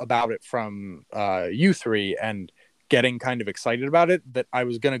about it from you three and getting kind of excited about it, that I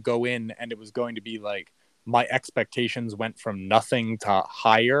was going to go in and it was going to be like my expectations went from nothing to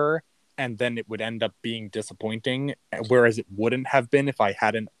higher, and then it would end up being disappointing, whereas it wouldn't have been if I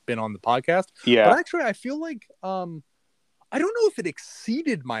hadn't been on the podcast. But yeah. actually, I feel like I don't know if it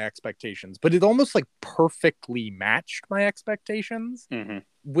exceeded my expectations, but it almost like perfectly matched my expectations, Mm-hmm.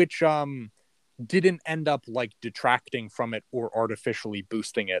 which didn't end up like detracting from it or artificially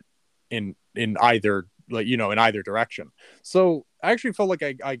boosting it in either, like, in either direction. So I actually felt like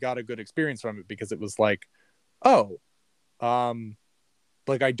I got a good experience from it, because it was like, oh, um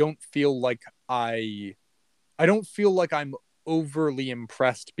like I don't feel like I'm overly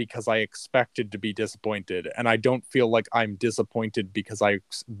impressed because I expected to be disappointed, and I don't feel like I'm disappointed because I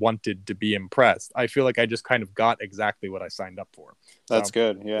wanted to be impressed. I feel like I just kind of got exactly what I signed up for. That's So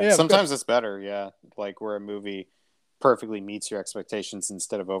good. Yeah. yeah, it was good. Sometimes it's better. Yeah. Like where a movie perfectly meets your expectations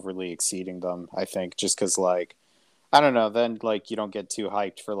instead of overly exceeding them, I think, just because, like, I don't know, then, like, you don't get too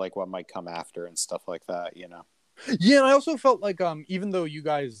hyped for, like, what might come after and stuff like that. Yeah, and I also felt like even though you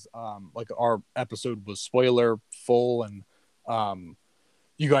guys like our episode was spoiler full, and um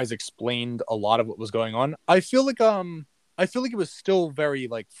you guys explained a lot of what was going on, I feel like it was still very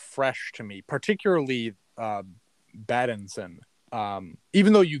like fresh to me, particularly Battinson.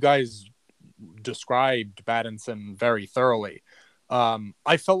 Even though you guys described Battinson very thoroughly,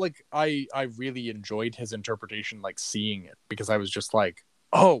 I felt like I really enjoyed his interpretation, like seeing it, because I was just like,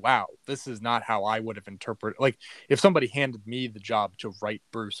 oh wow, this is not how I would have interpreted. Like, if somebody handed me the job to write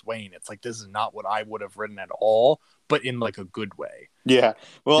Bruce Wayne, it's like, this is not what I would have written at all, but in like a good way. Yeah.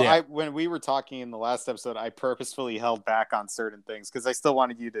 Well, Yeah. when we were talking in the last episode, I purposefully held back on certain things because I still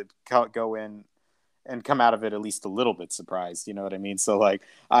wanted you to go in and come out of it at least a little bit surprised. You know what I mean? So, like,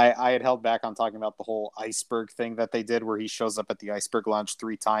 I had held back on talking about the whole iceberg thing that they did, where he shows up at the iceberg launch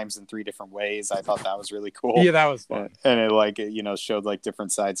 3 times in 3 different ways. I thought that was really cool. Yeah, that was fun. And it, like, showed like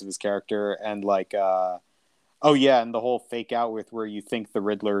different sides of his character, and like, oh yeah, and the whole fake out with where you think the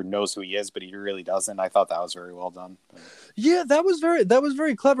Riddler knows who he is, but he really doesn't. I thought that was very well done. Yeah, that was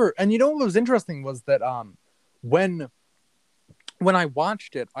very clever. And what was interesting was that when I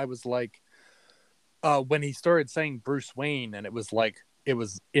watched it, I was like, when he started saying Bruce Wayne, and it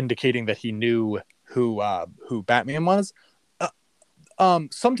was indicating that he knew who Batman was.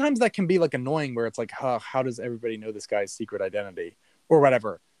 Sometimes that can be like annoying, where it's like, how does everybody know this guy's secret identity or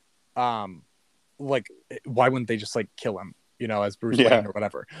whatever? Like, why wouldn't they just like kill him, as Bruce Yeah. Wayne or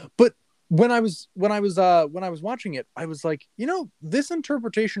whatever? But when I was watching it, I was like, this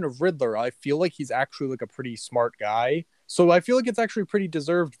interpretation of Riddler, I feel like he's actually like a pretty smart guy. So I feel like it's actually pretty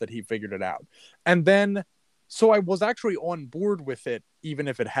deserved that he figured it out. And then so I was actually on board with it, even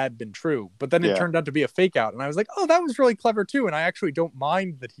if it had been true. But then it Yeah. turned out to be a fake out. And I was like, oh, that was really clever too. And I actually don't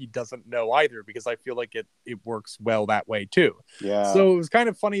mind that he doesn't know either, because I feel like it works well that way too. Yeah. So it was kind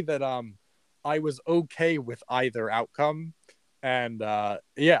of funny that I was okay with either outcome. And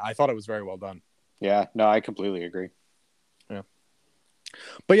yeah, I thought it was very well done. Yeah. No, I completely agree. Yeah.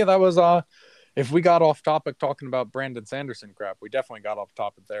 But yeah, that was if we got off topic talking about Brandon Sanderson crap, we definitely got off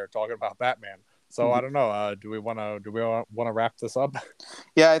topic there talking about Batman. So I don't know. Do we want to wrap this up?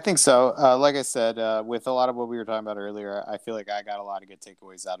 Yeah, I think so. Like I said, with a lot of what we were talking about earlier, I feel like I got a lot of good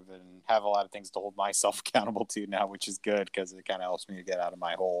takeaways out of it and have a lot of things to hold myself accountable to now, which is good because it kind of helps me to get out of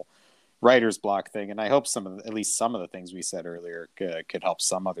my whole writer's block thing. And I hope at least some of the things we said earlier could help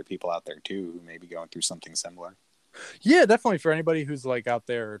some other people out there too who may be going through something similar. Yeah, definitely for anybody who's like out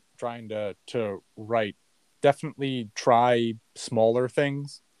there trying to write, definitely try smaller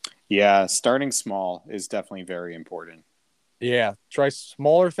things. Yeah, starting small is definitely very important. Yeah, try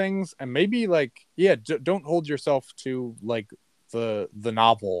smaller things, and maybe like don't hold yourself to like the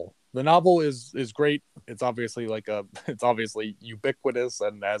novel. The novel is great. It's obviously it's obviously ubiquitous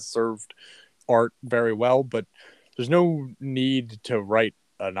and has served art very well, but there's no need to write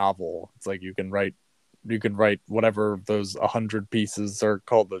a novel. It's like you can write whatever those 100 pieces are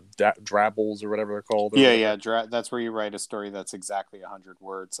called, the drabbles or whatever they're called or Yeah, whatever. yeah. That's where you write a story that's exactly 100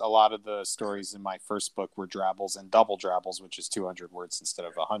 words. A lot of the stories in my first book were drabbles and double drabbles, which is 200 words instead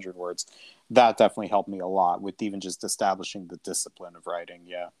of 100 words. That definitely helped me a lot with even just establishing the discipline of writing.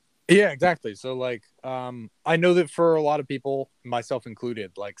 Yeah. Yeah, exactly. So like I know that for a lot of people, myself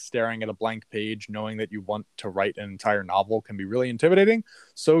included, like staring at a blank page knowing that you want to write an entire novel can be really intimidating.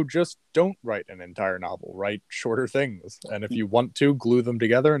 So just don't write an entire novel, write shorter things. And if you want to, glue them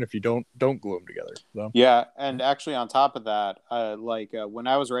together, and if you don't glue them together. So Yeah, and actually, on top of that, when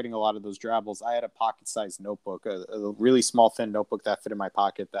I was writing a lot of those drabbles, I had a pocket-sized notebook, a really small, thin notebook that fit in my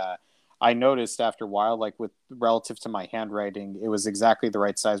pocket. That I noticed after a while, like with relative to my handwriting, it was exactly the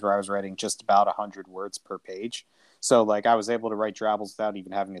right size where I was writing just about 100 words per page. So like I was able to write drabbles without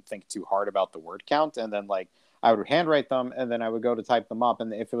even having to think too hard about the word count, and then like I would handwrite them, and then I would go to type them up,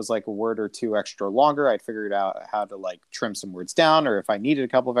 and if it was like a word or two extra longer, I'd figure it out how to like trim some words down, or if I needed a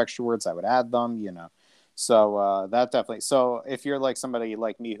couple of extra words, I would add them. So that definitely. So if you're like somebody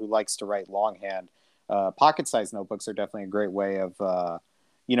like me who likes to write longhand, pocket-sized notebooks are definitely a great way of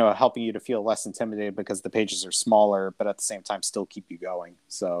helping you to feel less intimidated because the pages are smaller, but at the same time still keep you going.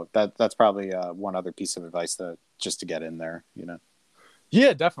 So that's probably one other piece of advice that just to get in there.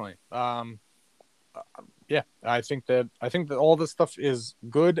 yeah, definitely. Yeah, I think that all this stuff is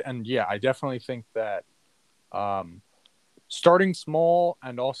good, and yeah, I definitely think that starting small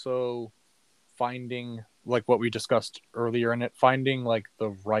and also finding like what we discussed earlier in it, finding like the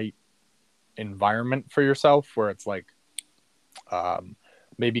right environment for yourself where it's like um,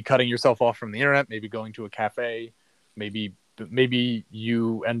 maybe cutting yourself off from the internet, maybe going to a cafe, maybe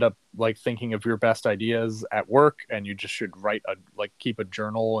you end up like thinking of your best ideas at work and you just should keep a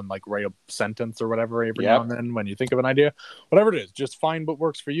journal and like write a sentence or whatever every now Yep. and then when you think of an idea, whatever it is, just find what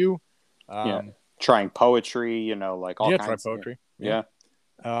works for you. Yeah. um Trying poetry, like all yeah, try kinds. Yeah. poetry. Yeah.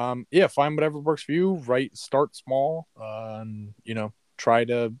 Yeah. Yeah, find whatever works for you, write, start small, and try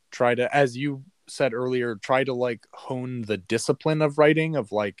to, as you said earlier, try to like hone the discipline of writing,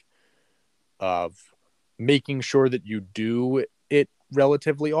 of making sure that you do it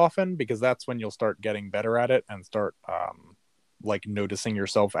relatively often, because that's when you'll start getting better at it and start like noticing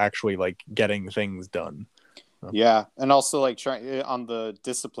yourself actually like getting things done. So, Yeah, and also like trying on the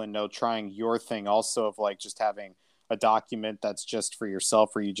discipline note, trying your thing also of like just having a document that's just for yourself,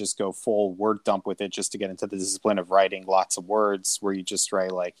 where you just go full word dump with it, just to get into the discipline of writing lots of words, where you just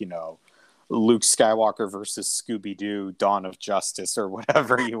write like Luke Skywalker versus Scooby Doo, Dawn of Justice, or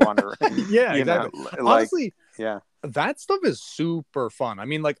whatever you want to, yeah, exactly. like Honestly, yeah, that stuff is super fun. I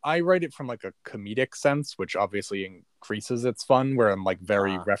mean, like I write it from like a comedic sense, which obviously increases its fun, where I'm like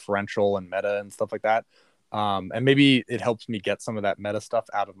very uh, referential and meta and stuff like that. And maybe it helps me get some of that meta stuff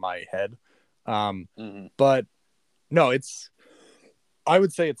out of my head. mm-hmm. But no, I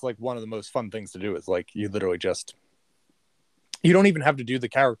would say it's like one of the most fun things to do is like you don't even have to do the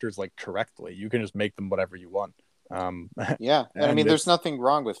characters like correctly. You can just make them whatever you want. Yeah, and I And mean, there's it's nothing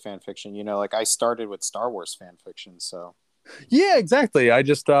wrong with fan fiction. Like I started with Star Wars fan fiction, so Yeah, exactly. I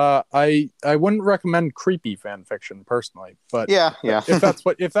just I wouldn't recommend creepy fan fiction personally, but Yeah, yeah. if that's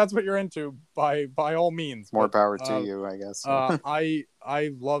what you're into, by all means. More But power to you, I guess. Yeah.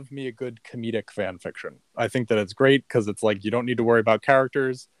 I love me a good comedic fan fiction. I think that it's great because it's like you don't need to worry about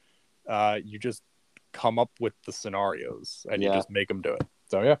characters. You just come up with the scenarios and you Yeah. just make them do it.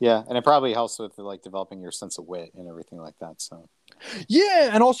 So yeah, Yeah, and it probably helps with like developing your sense of wit and everything like that. So yeah,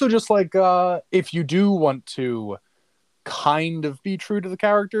 and also just like if you do want to kind of be true to the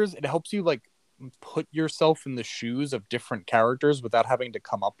characters, it helps you like put yourself in the shoes of different characters without having to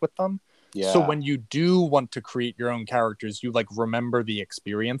come up with them. So yeah, when you do want to create your own characters, you like remember the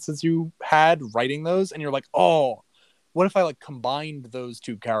experiences you had writing those, and you're like, oh, what if I like combined those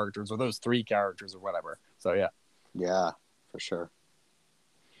two characters or those three characters or whatever. So yeah. yeah, for sure.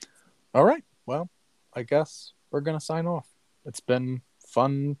 All right. Well, I guess we're gonna sign off. It's been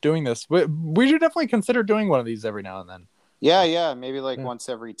fun doing this. We should definitely consider doing one of these every now and then. Yeah, yeah, maybe like Yeah. once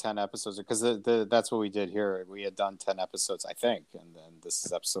every 10 episodes, because that's what we did here. We had done 10 episodes, I think, and then this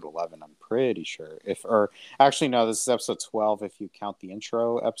is episode 11. I'm pretty sure. If or actually no, this is episode 12 if you count the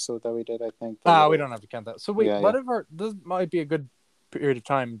intro episode that we did. I think the We little don't have to count that. So wait, yeah, yeah. what if our this might be a good period of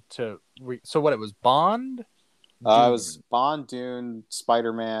time to so what it was Bond, It was Dune. Bond, Dune,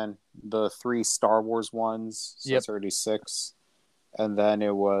 Spider Man, the three Star Wars ones. So Yep. that's already six, and then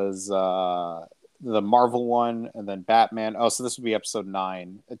it was the Marvel one, and then Batman. Oh, so this would be episode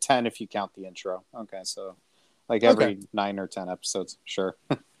 9, 10 if you count the intro. Okay, so like Okay. every 9 or 10 episodes, sure.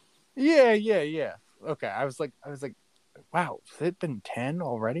 Yeah, yeah, yeah. Okay. I was like, wow, has it been 10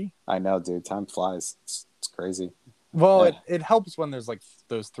 already? I know, dude. Time flies. It's crazy. Well, Eh. it helps when there's like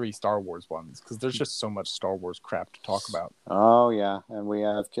those three Star Wars ones because there's just so much Star Wars crap to talk about. Oh yeah, and we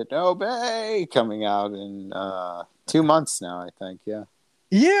have Kenobi coming out in 2 months now. I think. Yeah.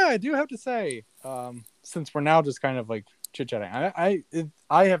 Yeah, I do have to say, since we're now just kind of like chit chatting,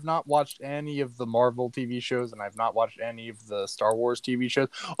 I have not watched any of the Marvel TV shows, and I've not watched any of the Star Wars TV shows.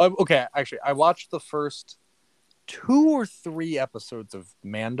 Okay, actually, I watched the first 2 or 3 episodes of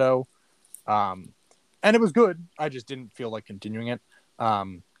Mando, um, and it was good. I just didn't feel like continuing it.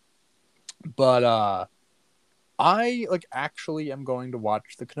 But I like actually am going to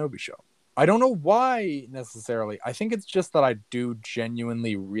watch the Kenobi show. I don't know why necessarily. I think it's just that I do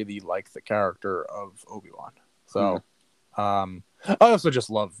genuinely really like the character of Obi-Wan. Hmm. So, I also just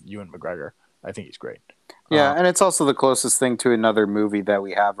love Ewan McGregor. I think he's great. Yeah, and it's also the closest thing to another movie that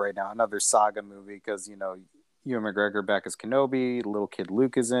we have right now, another saga movie, because Ewan McGregor back as Kenobi, little kid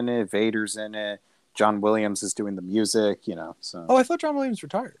Luke is in it, Vader's in it, John Williams is doing the music, so Oh, I thought John Williams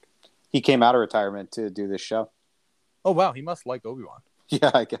retired. he came out of retirement to do this show. Oh wow, he must like Obi-Wan.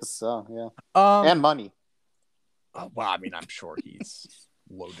 Yeah, I guess so. Yeah, Um, and money. well, I mean, I'm sure he's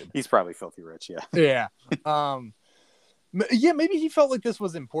loaded. He's probably filthy rich. Yeah, Yeah. Um, yeah, maybe he felt like this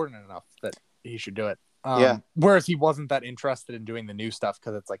was important enough that he should do it. Yeah. Whereas he wasn't that interested in doing the new stuff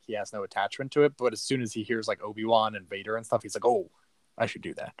because it's like he has no attachment to it. But as soon as he hears like Obi-Wan and Vader and stuff, he's like, oh, I should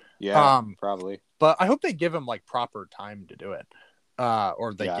do that. yeah, probably. But I hope they give him like proper time to do it.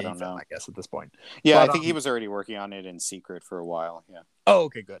 Or they Yeah, I gave don't him, know. I guess, at this point. Yeah, But, I think he was already working on it in secret for a while. Yeah. oh,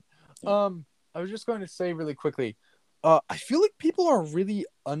 okay, good. Yeah. I was just going to say really quickly, I feel like people are really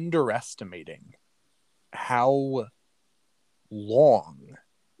underestimating how long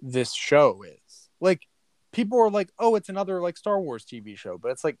this show is. Like, people are like, oh, it's another like Star Wars TV show,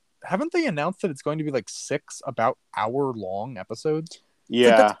 but it's like, haven't they announced that it's going to be like 6 about hour-long episodes? It's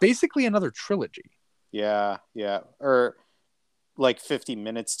like Yeah, that's basically another trilogy. yeah, yeah. Or like 50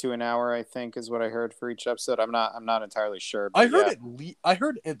 minutes to an hour, I think, is what I heard for each episode. I'm not entirely sure, but yeah. I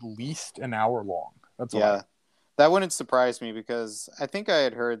heard at least an hour long. That's what I Yeah. That wouldn't surprise me because I think I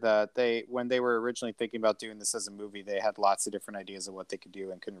had heard that when they were originally thinking about doing this as a movie, they had lots of different ideas of what they could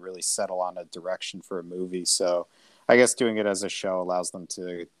do and couldn't really settle on a direction for a movie. So I guess doing it as a show allows them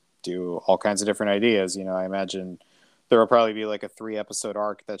to do all kinds of different ideas. I imagine there will probably be like a 3 episode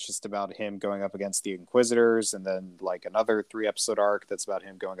arc that's just about him going up against the Inquisitors, and then like another 3 episode arc that's about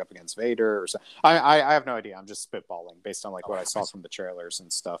him going up against Vader. Or so. I have no idea. I'm just spitballing based on like what I saw from the trailers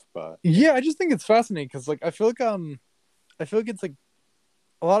and stuff. But Yeah, I just think it's fascinating because like I feel like it's like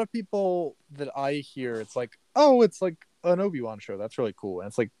a lot of people that I hear, it's like, oh, it's like an Obi-Wan show. That's really cool. And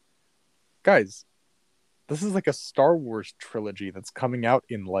it's like, guys, this is like a Star Wars trilogy that's coming out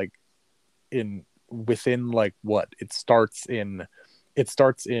in like in within like what? It starts in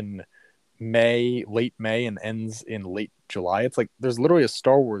May, late May, and ends in late July. It's like there's literally a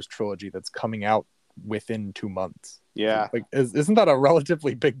Star Wars trilogy that's coming out within 2 months. yeah, Like, isn't that a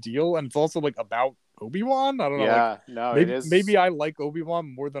relatively big deal? And it's also like about Obi-Wan. I don't know. Like, yeah, no, it is. maybe I like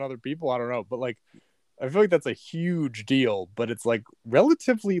Obi-Wan more than other people. I don't know, but like, I feel like that's a huge deal, but it's like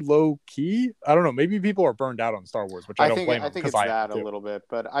relatively low key. I don't know. Maybe people are burned out on Star Wars, which I don't blame I them think because it's I am that a too. little bit,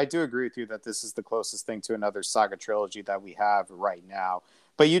 but I do agree with you that this is the closest thing to another saga trilogy that we have right now.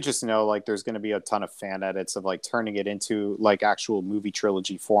 But you just know, like, there's going to be a ton of fan edits of like turning it into like actual movie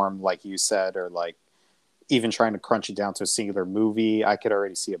trilogy form, like you said, or like even trying to crunch it down to a singular movie. I could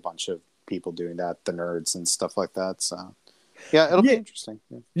already see a bunch of people doing that, the nerds and stuff like that. So yeah, it'll be Yeah, interesting.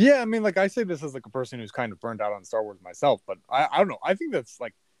 Yeah. yeah. I mean, like I say this as like a person who's kind of burned out on Star Wars myself, but I don't know. I think that's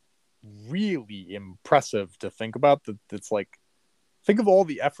like really impressive to think about. That it's like think of all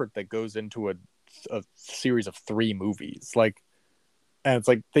the effort that goes into a series of 3 movies. Like, and it's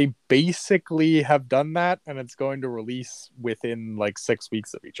like they basically have done that, and it's going to release within like 6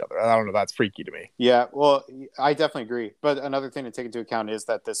 weeks of each other. I don't know. That's freaky to me. Yeah, well, I definitely agree. But another thing to take into account is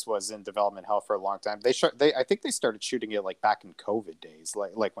that this was in development hell for a long time. I think they started shooting it like back in COVID days,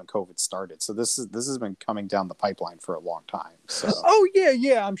 like when COVID started. So this has been coming down the pipeline for a long time. So Oh yeah,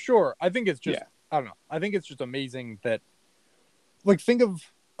 yeah. I'm sure. I think it's just yeah, I don't know. I think it's just amazing that like think of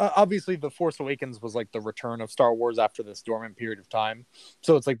obviously the Force Awakens was like the return of Star Wars after this dormant period of time,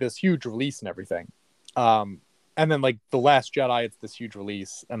 so it's like this huge release and everything, and then like the Last Jedi, it's this huge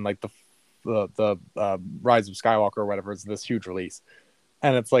release, and like the Rise of Skywalker or whatever is this huge release,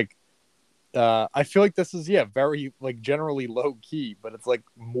 and it's like I feel like this is very like generally low key, but it's like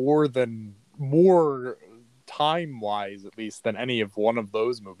more time wise at least than any of one of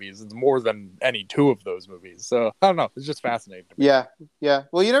those movies. It's more than any 2 of those movies. So I don't know. It's just fascinating to me. yeah, yeah.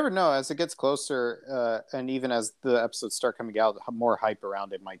 Well, you never know. As it gets closer, and even as the episodes start coming out, more hype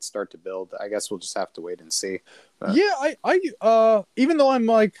around it might start to build. I guess we'll just have to wait and see. But Yeah, even though I'm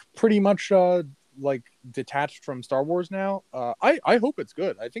like pretty much like detached from Star Wars now, I hope it's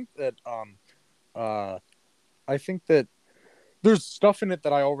good. Uh I think that there's stuff in it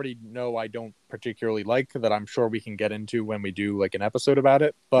that I already know I don't particularly like that I'm sure we can get into when we do like an episode about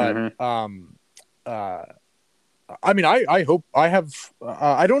it. But mm-hmm. uh I mean, I hope I have.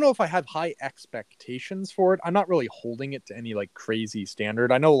 I don't know if I have high expectations for it. I'm not really holding it to any like crazy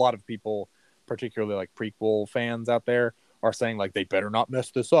standard. I know a lot of people, particularly like prequel fans out there, are saying like they better not mess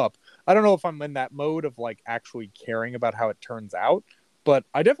this up. I don't know if I'm in that mode of like actually caring about how it turns out, but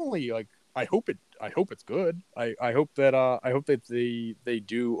I definitely like. I hope it. I hope it's good. I hope that. I hope that they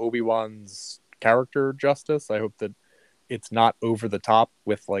do Obi-Wan's character justice. I hope that it's not over the top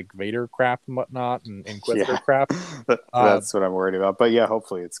with like Vader crap and whatnot and Inquisitor Yeah, crap. Uh, that's what I'm worried about. But yeah,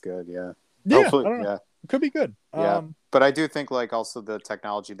 hopefully it's good. Yeah, yeah, I hopefully, don't know. yeah. It could be good. Yeah, but I do think like also the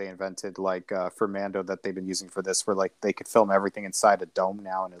technology they invented, like for Mando that they've been using for this, where like they could film everything inside a dome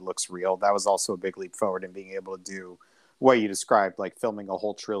now and it looks real. That was also a big leap forward in being able to do what you described, like filming a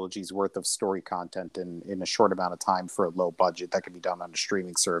whole trilogy's worth of story content in a short amount of time for a low budget that could be done on a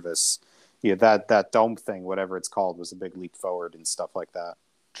streaming service. Yeah, that dome thing, whatever it's called, was a big leap forward and stuff like that.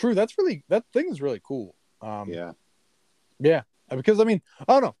 True. That thing is really cool. Yeah. Yeah, because I mean,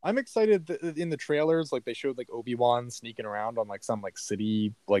 I don't know. I'm excited in the trailers. Like they showed like Obi-Wan sneaking around on like some like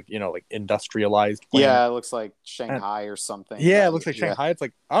city, like like industrialized planet, Yeah, it looks like and Shanghai or something. yeah, it looks like Yeah. Shanghai. It's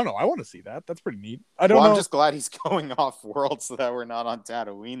like I don't know. I want to see that. That's pretty neat. I don't Well, I'm know. just glad he's going off world so that we're not on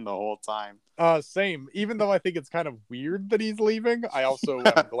Tatooine the whole time. Same. Even though I think it's kind of weird that he's leaving, I also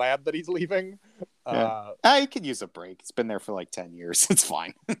am glad that he's leaving. Yeah. Uh, He could use a break. He's been there for like 10 years. It's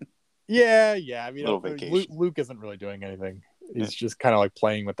fine. yeah, yeah. I mean, Little vacation. Luke isn't really doing anything. Yeah. He's just kind of like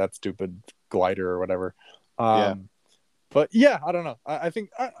playing with that stupid glider or whatever. Yeah. But yeah, I don't know. I think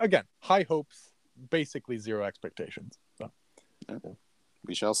again, high hopes, basically zero expectations. So. Yeah.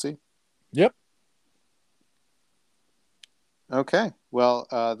 We shall see. Yep. Okay. Well,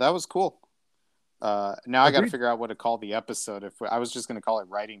 that was cool. Now I got to Agreed. figure out what to call the episode. If I was just going to call it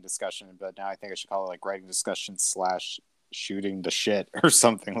writing discussion, but now I think I should call it like writing discussion slash shooting the shit or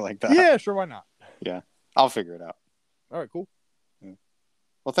something like that. Yeah, sure. Why not? Yeah. I'll figure it out. All right, cool.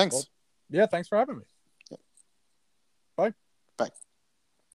 Well, thanks. Well, yeah, thanks for having me. Yeah. Bye. Bye.